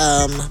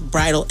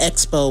bridal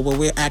expo where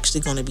we're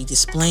actually going to be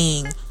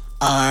displaying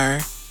our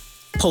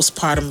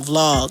postpartum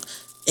vlog.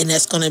 And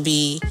that's going to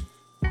be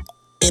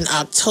in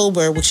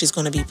October, which is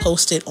going to be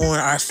posted on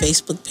our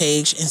Facebook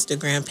page,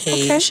 Instagram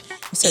page,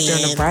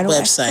 and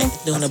website.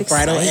 Doing a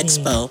bridal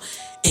expo.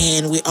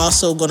 And we're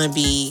also going to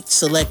be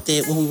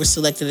selected, we were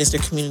selected as their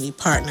community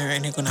partner,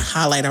 and they're going to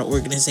highlight our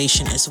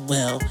organization as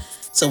well.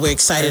 So we're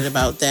excited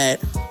about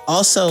that.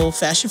 Also,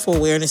 Fashion for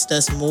Awareness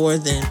does more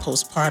than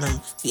postpartum.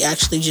 We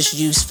actually just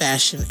use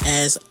fashion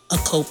as a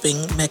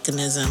coping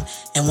mechanism.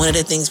 And one of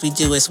the things we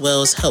do as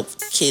well is help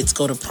kids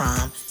go to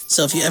prom.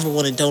 So if you ever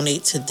want to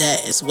donate to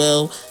that as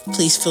well,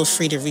 please feel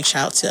free to reach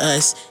out to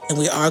us. And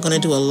we are going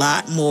to do a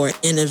lot more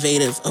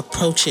innovative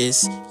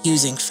approaches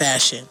using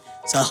fashion.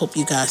 So I hope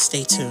you guys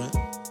stay tuned.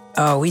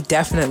 Oh, we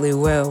definitely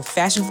will.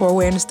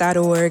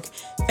 Fashionforawareness.org,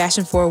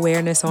 Fashion for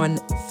Awareness on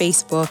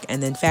Facebook,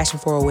 and then Fashion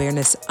for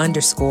Awareness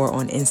 _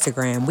 on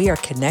Instagram. We are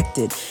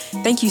connected.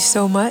 Thank you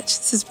so much.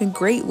 This has been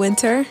great,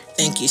 Winter.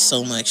 Thank you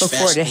so much. Look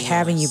forward to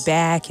having you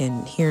back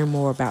and hearing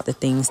more about the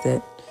things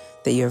that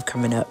you have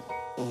coming up.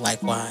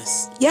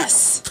 Likewise.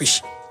 Yes.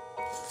 Appreciate it.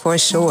 For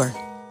sure.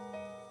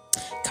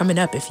 Coming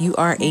up, if you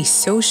are a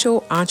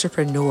social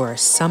entrepreneur,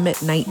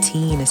 Summit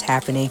 19 is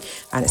happening,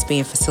 and it's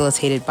being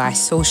facilitated by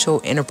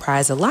Social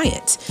Enterprise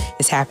Alliance.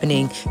 It's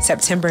happening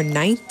September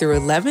 9th through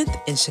 11th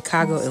in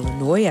Chicago,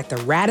 Illinois at the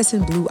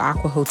Radisson Blue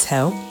Aqua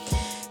Hotel.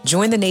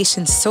 Join the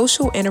nation's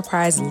social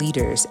enterprise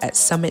leaders at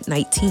Summit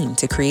 19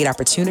 to create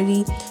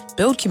opportunity,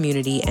 build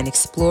community, and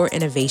explore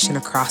innovation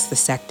across the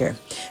sector.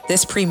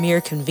 This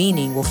premier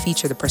convening will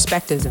feature the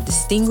perspectives of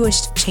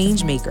distinguished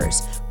change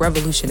makers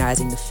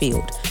revolutionizing the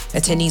field.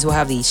 Attendees will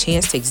have the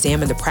chance to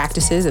examine the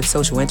practices of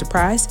social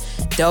enterprise,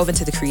 delve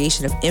into the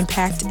creation of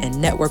impact, and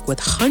network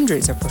with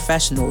hundreds of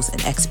professionals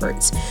and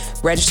experts.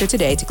 Register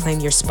today to claim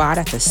your spot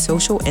at the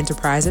Social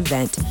Enterprise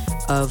event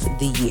of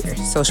the year.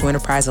 Social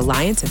Enterprise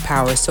Alliance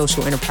empowers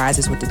social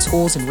enterprises with the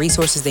tools and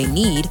resources they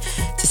need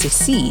to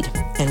succeed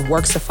and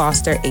works to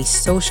foster a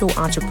social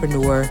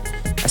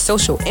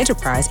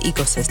enterprise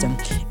ecosystem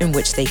in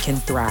which they can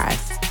thrive.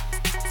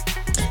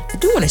 I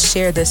do want to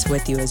share this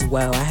with you as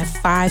well. I have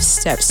 5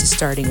 steps to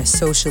starting a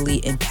socially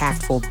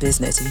impactful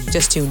business. If you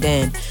just tuned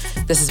in,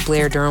 this is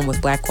Blair Durham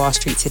with Black Wall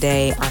Street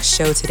Today. Our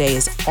show today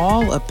is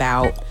all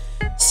about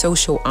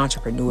social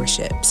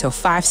entrepreneurship. So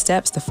 5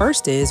 steps. The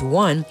first is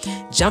 1,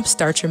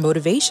 jumpstart your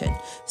motivation.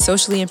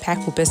 Socially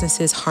impactful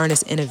businesses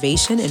harness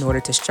innovation in order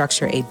to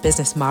structure a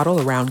business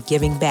model around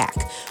giving back.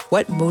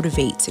 What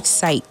motivates,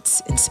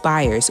 excites,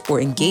 inspires,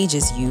 or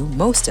engages you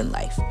most in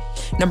life?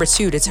 Number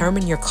 2,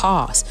 determine your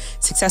cause.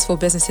 Successful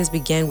businesses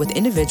begin with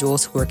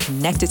individuals who are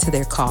connected to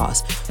their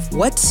cause.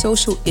 What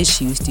social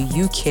issues do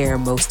you care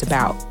most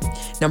about?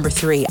 Number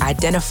 3,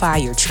 identify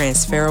your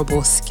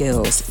transferable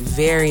skills.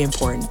 Very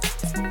important.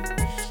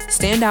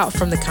 Stand out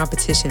from the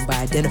competition by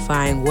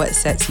identifying what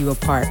sets you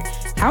apart.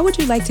 How would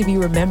you like to be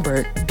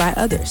remembered by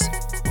others?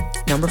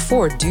 Number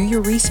 4, do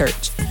your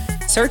research.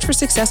 Search for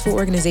successful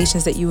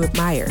organizations that you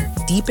admire.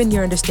 Deepen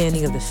your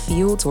understanding of the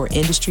fields or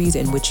industries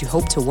in which you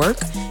hope to work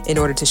in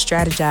order to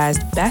strategize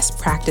best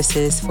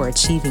practices for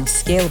achieving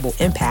scalable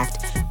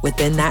impact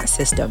within that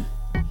system.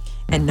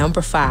 And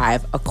number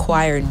 5,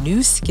 acquire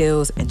new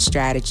skills and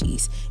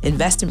strategies.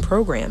 Invest in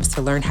programs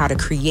to learn how to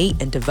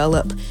create and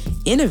develop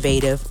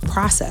innovative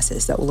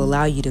processes that will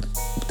allow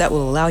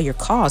your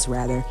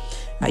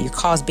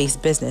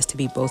cause-based business to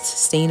be both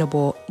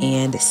sustainable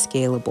and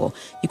scalable.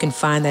 You can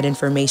find that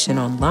information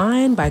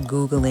online by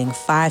Googling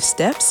 5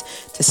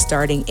 steps to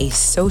starting a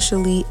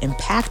socially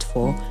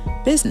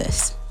impactful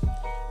business.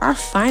 Our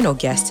final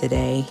guest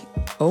today,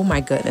 oh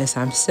my goodness,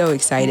 I'm so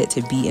excited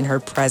to be in her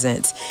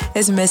presence,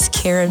 is Miss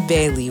Karen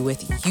Bailey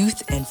with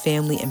Youth and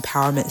Family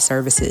Empowerment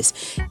Services.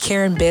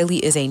 Karen Bailey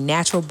is a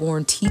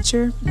natural-born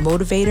teacher,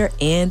 motivator,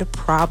 and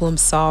problem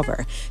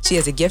solver. She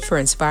has a gift for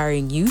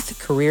inspiring youth,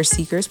 career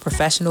seekers,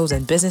 professionals,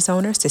 and business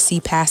owners to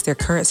see past their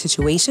current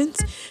situations,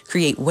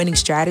 create winning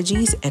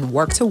strategies, and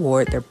work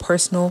toward their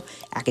personal,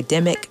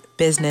 academic,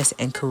 business,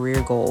 and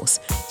career goals.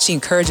 She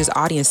encourages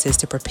audiences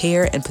to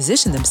prepare and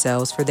position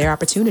themselves for their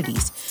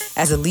opportunities.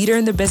 As a leader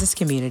in the business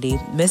community,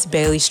 Ms.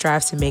 Bailey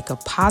strives to make a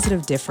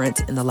positive difference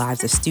in the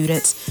lives of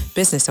students,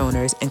 business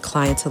owners, and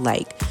clients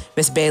alike.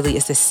 Ms. Bailey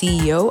is the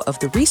CEO of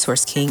the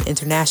Resource King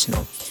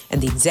International and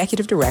the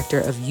Executive Director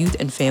of Youth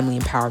and Family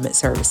Empowerment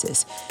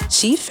Services.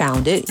 She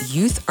founded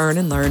Youth Earn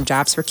and Learn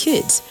Jobs for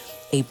Kids,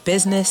 a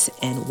business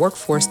and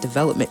workforce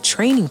development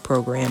training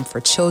program for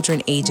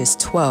children ages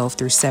 12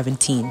 through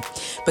 17.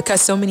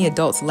 Because so many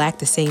adults lack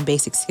the same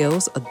basic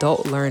skills,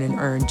 Adult Learn and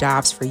Earn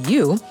Jobs for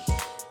You,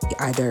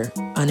 either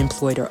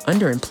unemployed or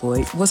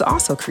underemployed, was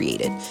also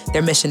created.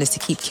 Their mission is to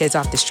keep kids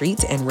off the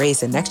streets and raise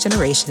the next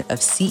generation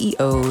of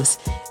CEOs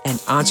and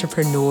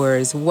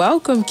entrepreneurs.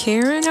 Welcome,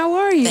 Karen. How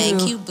are you?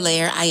 Thank you,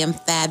 Blair. I am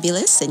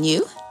fabulous. And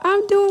you?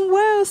 I'm doing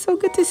well. So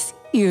good to see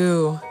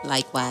you.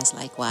 Likewise.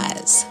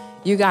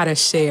 You gotta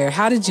share.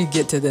 How did you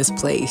get to this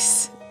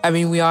place? I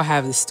mean, we all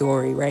have the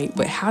story, right?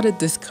 But how did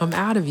this come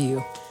out of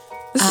you?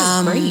 This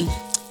is great.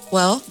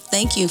 Well,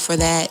 thank you for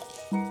that.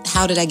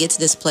 How did I get to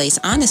this place?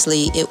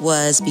 Honestly, it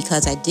was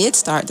because I did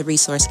start the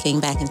Resource King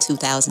back in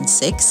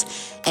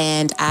 2006,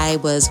 and I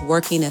was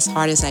working as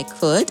hard as I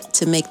could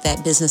to make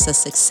that business a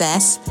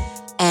success.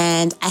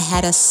 And I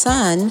had a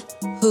son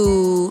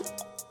who,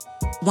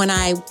 when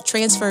I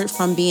transferred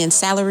from being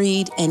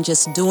salaried and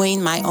just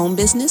doing my own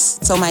business,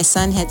 so my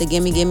son had the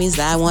gimmies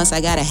that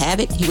I gotta have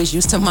it. He was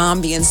used to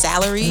mom being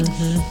salaried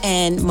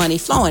and money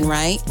flowing,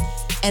 right?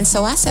 And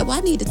so I said, well,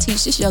 I need to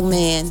teach this young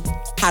man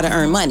how to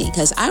earn money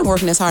because I'm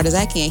working as hard as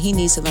I can. He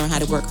needs to learn how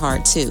to work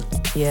hard too.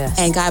 Yes.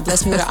 And God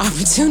blessed me with an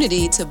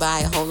opportunity to buy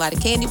a whole lot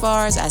of candy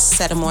bars. I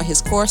set him on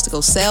his course to go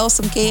sell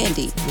some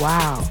candy.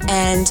 Wow.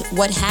 And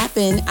what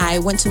happened, I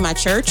went to my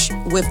church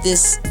with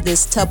this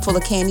tub full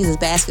of candy, this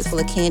basket full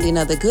of candy and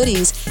other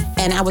goodies.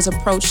 And I was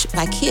approached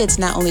by kids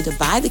not only to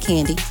buy the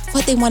candy,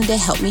 but they wanted to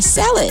help me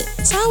sell it.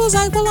 So I was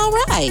like, well, all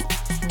right.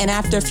 And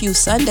after a few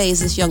Sundays,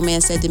 this young man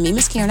said to me,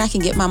 Miss Karen, I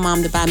can get my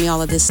mom to buy me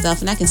all of this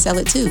stuff and I can sell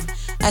it too.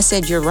 I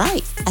said, you're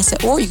right. I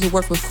said, or you could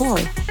work with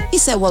Corey. He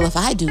said, well, if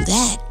I do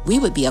that, we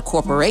would be a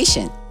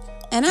corporation.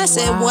 And I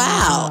said,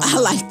 wow, I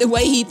like the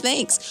way he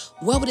thinks.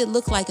 What would it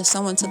look like if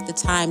someone took the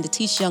time to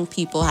teach young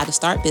people how to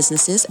start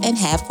businesses and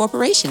have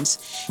corporations?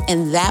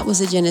 And that was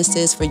the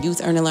genesis for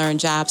Youth Earn and Learn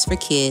Jobs for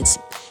Kids.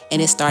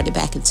 And it started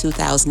back in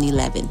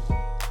 2011.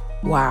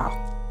 Wow.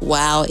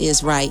 Wow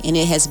is right. And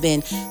it has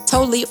been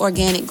totally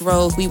organic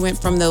growth. We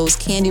went from those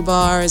candy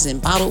bars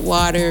and bottled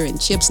water and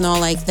chips and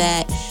all like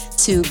that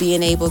to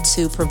being able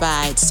to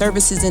provide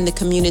services in the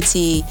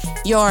community,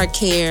 yard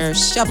care,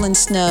 shoveling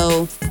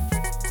snow.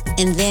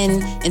 And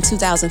then in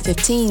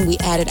 2015, we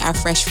added our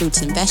fresh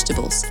fruits and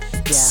vegetables.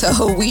 Yeah.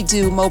 So we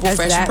do mobile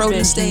fresh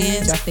produce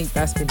stands. I think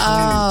that's been huge.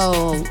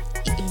 Oh,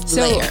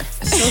 so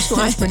social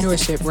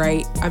entrepreneurship,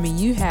 right? I mean,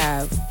 you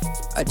have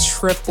a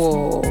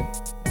triple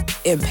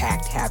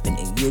impact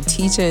happening. You're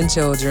teaching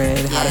children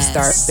how to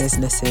start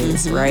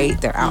businesses, right?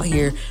 They're out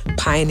here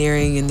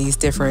pioneering in these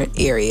different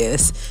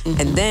areas.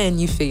 And then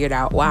you figured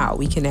out, wow,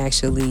 we can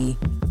actually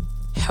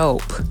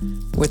help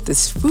with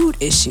this food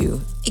issue.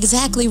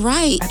 Exactly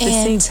right. At the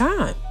same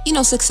time. You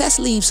know, success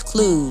leaves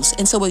clues.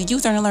 And so with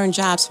Youth Earn and Learn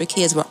Jobs for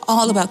Kids, we're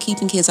all about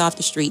keeping kids off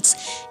the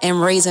streets and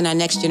raising our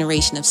next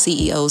generation of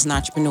CEOs and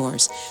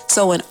entrepreneurs.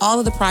 So in all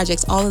of the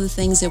projects, all of the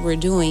things that we're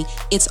doing,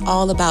 it's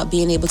all about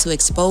being able to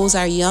expose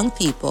our young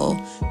people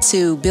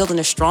to building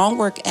a strong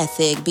work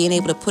ethic, being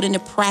able to put into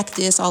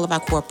practice all of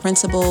our core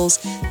principles,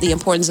 the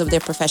importance of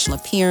their professional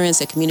appearance,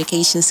 their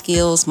communication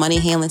skills, money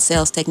handling,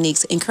 sales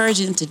techniques,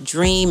 encouraging them to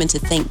dream and to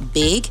think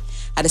big,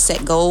 how to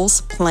set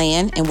goals,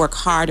 plan, and work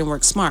hard and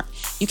work smart.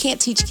 You can't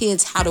teach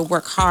kids how to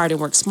work hard and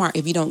work smart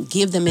if you don't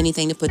give them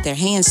anything to put their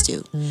hands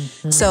to.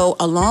 So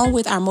along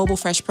with our mobile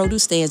fresh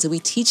produce stands that we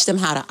teach them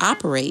how to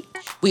operate,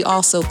 we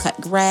also cut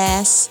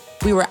grass.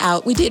 We were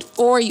out, we did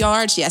 4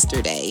 yards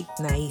yesterday.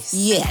 Nice.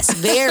 Yes,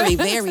 very,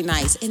 very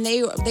nice. And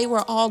they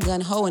were all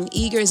gung-ho and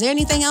eager. Is there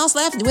anything else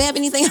left? Do we have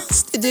anything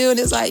else to do? And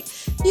it's like,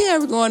 yeah,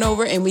 we're going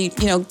over. And we,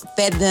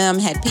 fed them,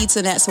 had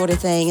pizza, that sort of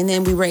thing. And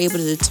then we were able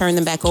to turn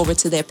them back over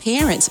to their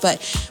parents. But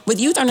with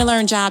Youth Earn and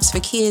Learn Jobs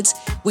for Kids,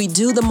 we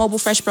do the mobile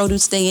fresh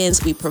produce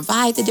stands. We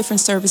provide the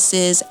different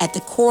services. At the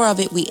core of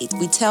it, we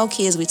tell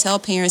kids, we tell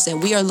parents that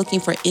we are looking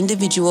for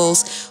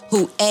individuals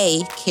who,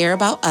 A, care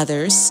about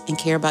others and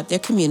care about their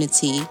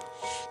community,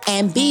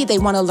 and B, they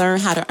want to learn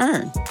how to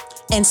earn.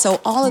 And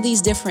so all of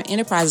these different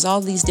enterprises, all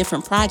of these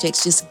different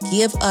projects just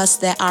give us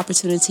that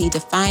opportunity to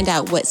find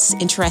out what's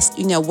interest,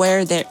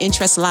 where their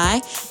interests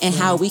lie and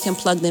how we can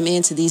plug them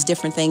into these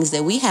different things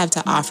that we have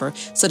to offer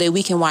so that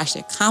we can watch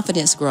their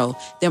confidence grow,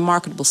 their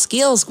marketable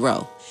skills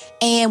grow,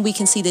 and we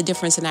can see the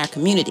difference in our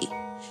community.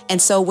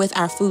 And so with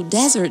our food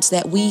deserts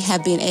that we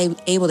have been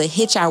able to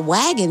hitch our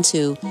wagon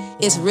to,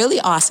 it's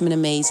really awesome and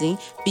amazing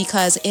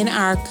because in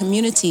our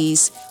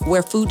communities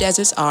where food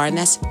deserts are, and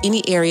that's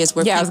any areas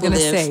where people live. Yeah, I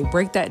was going to say,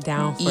 break that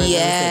down for those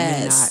that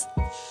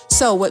may not.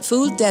 So what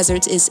food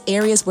deserts is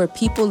areas where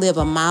people live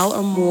a mile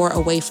or more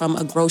away from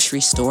a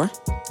grocery store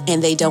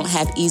and they don't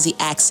have easy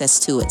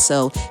access to it.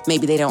 So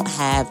maybe they don't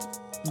have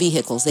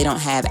vehicles, they don't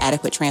have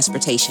adequate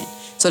transportation.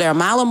 So they're a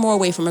mile or more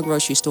away from a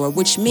grocery store,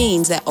 which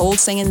means that old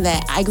saying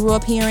that I grew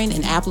up hearing,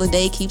 an apple a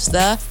day keeps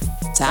the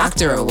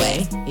doctor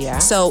away. Yeah.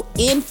 So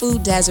in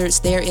food deserts,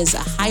 there is a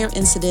higher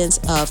incidence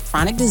of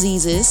chronic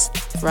diseases,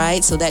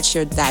 right? So that's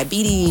your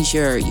diabetes,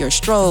 your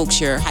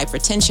strokes, your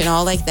hypertension,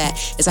 all like that.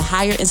 It's a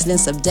higher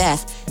incidence of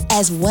death,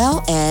 as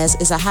well as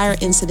is a higher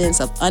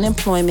incidence of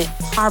unemployment,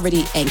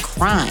 poverty, and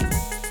crime.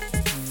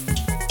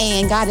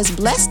 And God has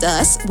blessed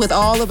us with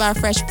all of our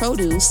fresh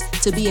produce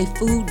to be a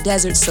food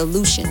desert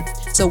solution.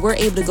 So we're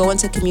able to go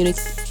into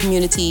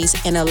communities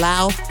and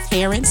allow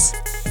parents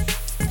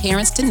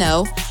to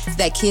know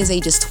that kids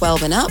ages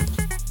 12 and up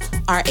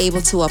are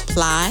able to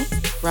apply,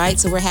 right?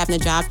 So we're having a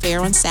job fair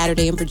on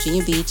Saturday in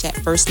Virginia Beach at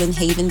First Lynn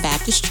Haven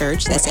Baptist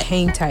Church. That's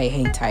hang tight.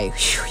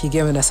 Whew, you're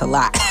giving us a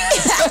lot.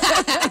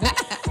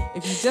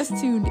 If you just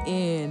tuned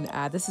in,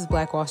 this is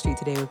Black Wall Street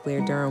Today with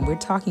Blair Durham. We're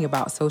talking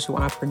about social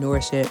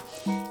entrepreneurship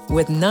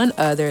with none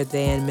other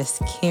than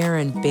Miss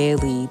Karen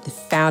Bailey, the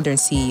founder and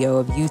CEO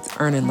of Youth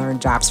Earn and Learn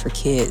Jobs for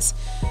Kids.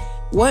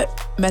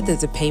 What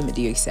methods of payment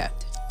do you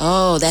accept?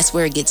 Oh, that's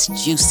where it gets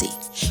juicy.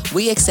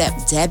 We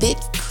accept debit,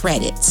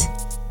 credit,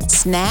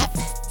 SNAP,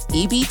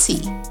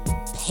 EBT,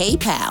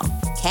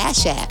 PayPal,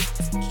 Cash App,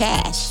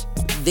 Cash,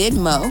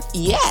 Venmo.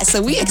 Yeah,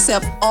 so we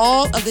accept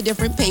all of the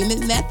different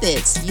payment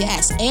methods.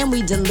 Yes, and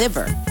we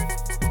deliver.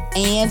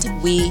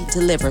 And we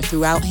deliver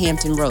throughout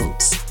Hampton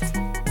Roads.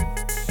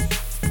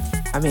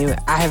 I mean,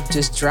 I have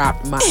just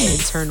dropped my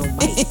internal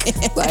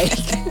mic. Like,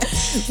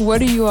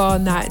 what are you all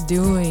not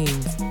doing?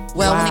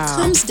 Well, when it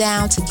comes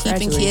down to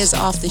keeping kids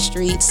off the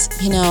streets,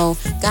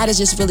 God has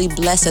just really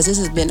blessed us. This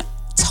has been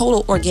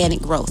total organic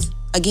growth.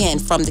 Again,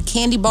 from the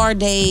candy bar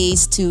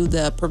days to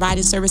the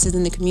providing services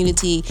in the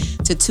community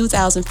to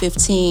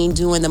 2015,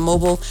 doing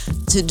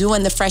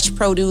the fresh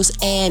produce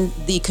and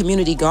the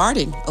community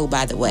garden, oh,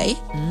 by the way,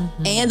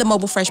 and the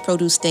mobile fresh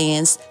produce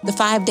stands, the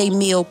 5-day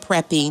meal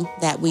prepping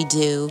that we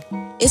do.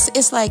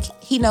 It's like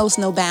he knows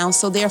no bounds.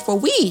 So therefore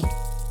we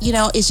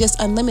it's just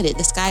unlimited.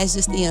 The sky is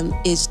just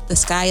the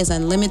sky is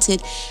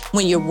unlimited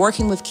when you're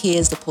working with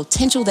kids, the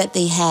potential that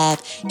they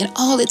have, and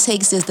all it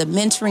takes is the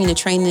mentoring, the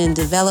training and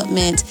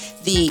development,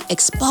 the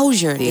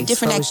exposure, the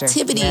different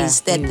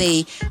activities that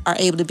they are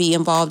able to be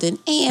involved in,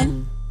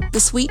 and the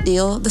sweet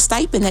deal, the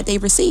stipend that they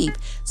receive.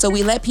 So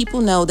we let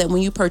people know that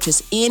when you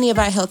purchase any of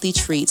our healthy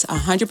treats,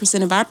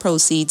 100% of our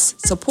proceeds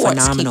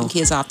supports keeping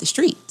kids off the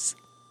streets.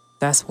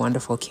 That's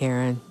wonderful,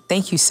 Karen.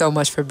 Thank you so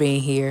much for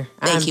being here.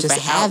 Thank you for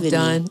having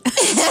me.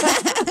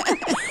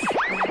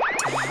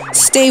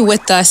 Stay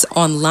with us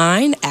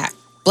online at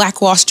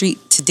Black Wall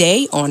Street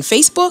Today on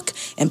Facebook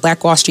and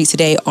Black Wall Street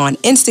Today on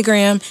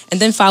Instagram, and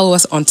then follow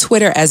us on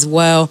Twitter as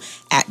well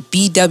at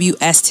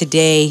BWS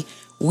Today.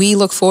 We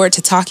look forward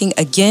to talking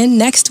again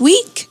next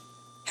week.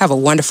 Have a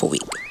wonderful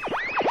week.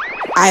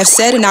 I have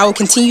said and I will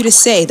continue to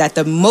say that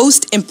the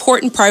most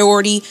important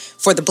priority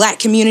for the Black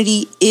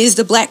community is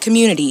the Black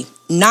community,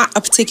 not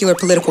a particular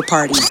political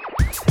party.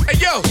 Hey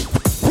yo,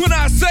 when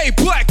I say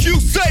Black, you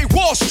say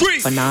Wall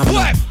Street. Phenomenal.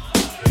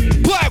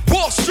 Black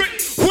Wall Street.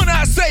 When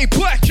I say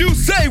Black, you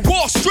say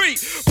Wall Street.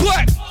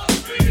 Black.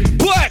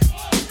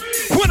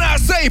 When I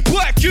say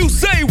Black, you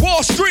say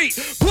Wall Street.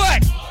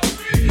 Black.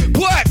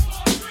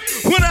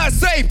 When I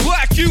say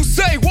Black, you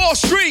say Wall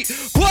Street.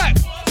 Black.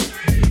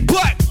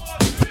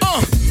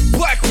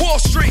 Black Wall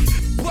Street.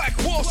 Black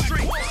Wall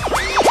Street.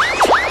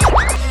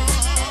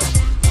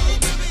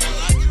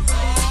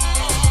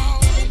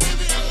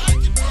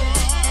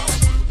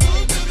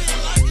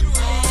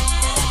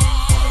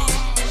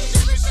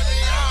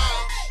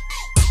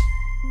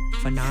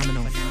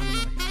 Phenomenal.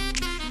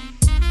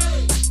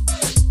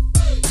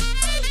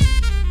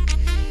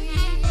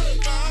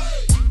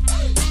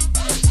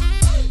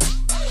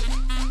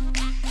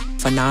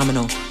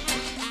 Phenomenal.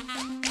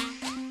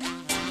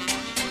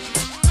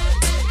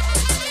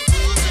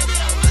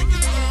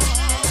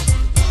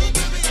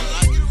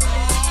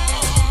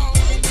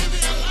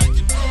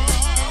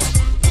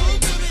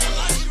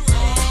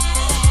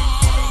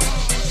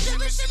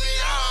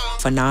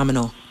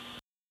 Phenomenal.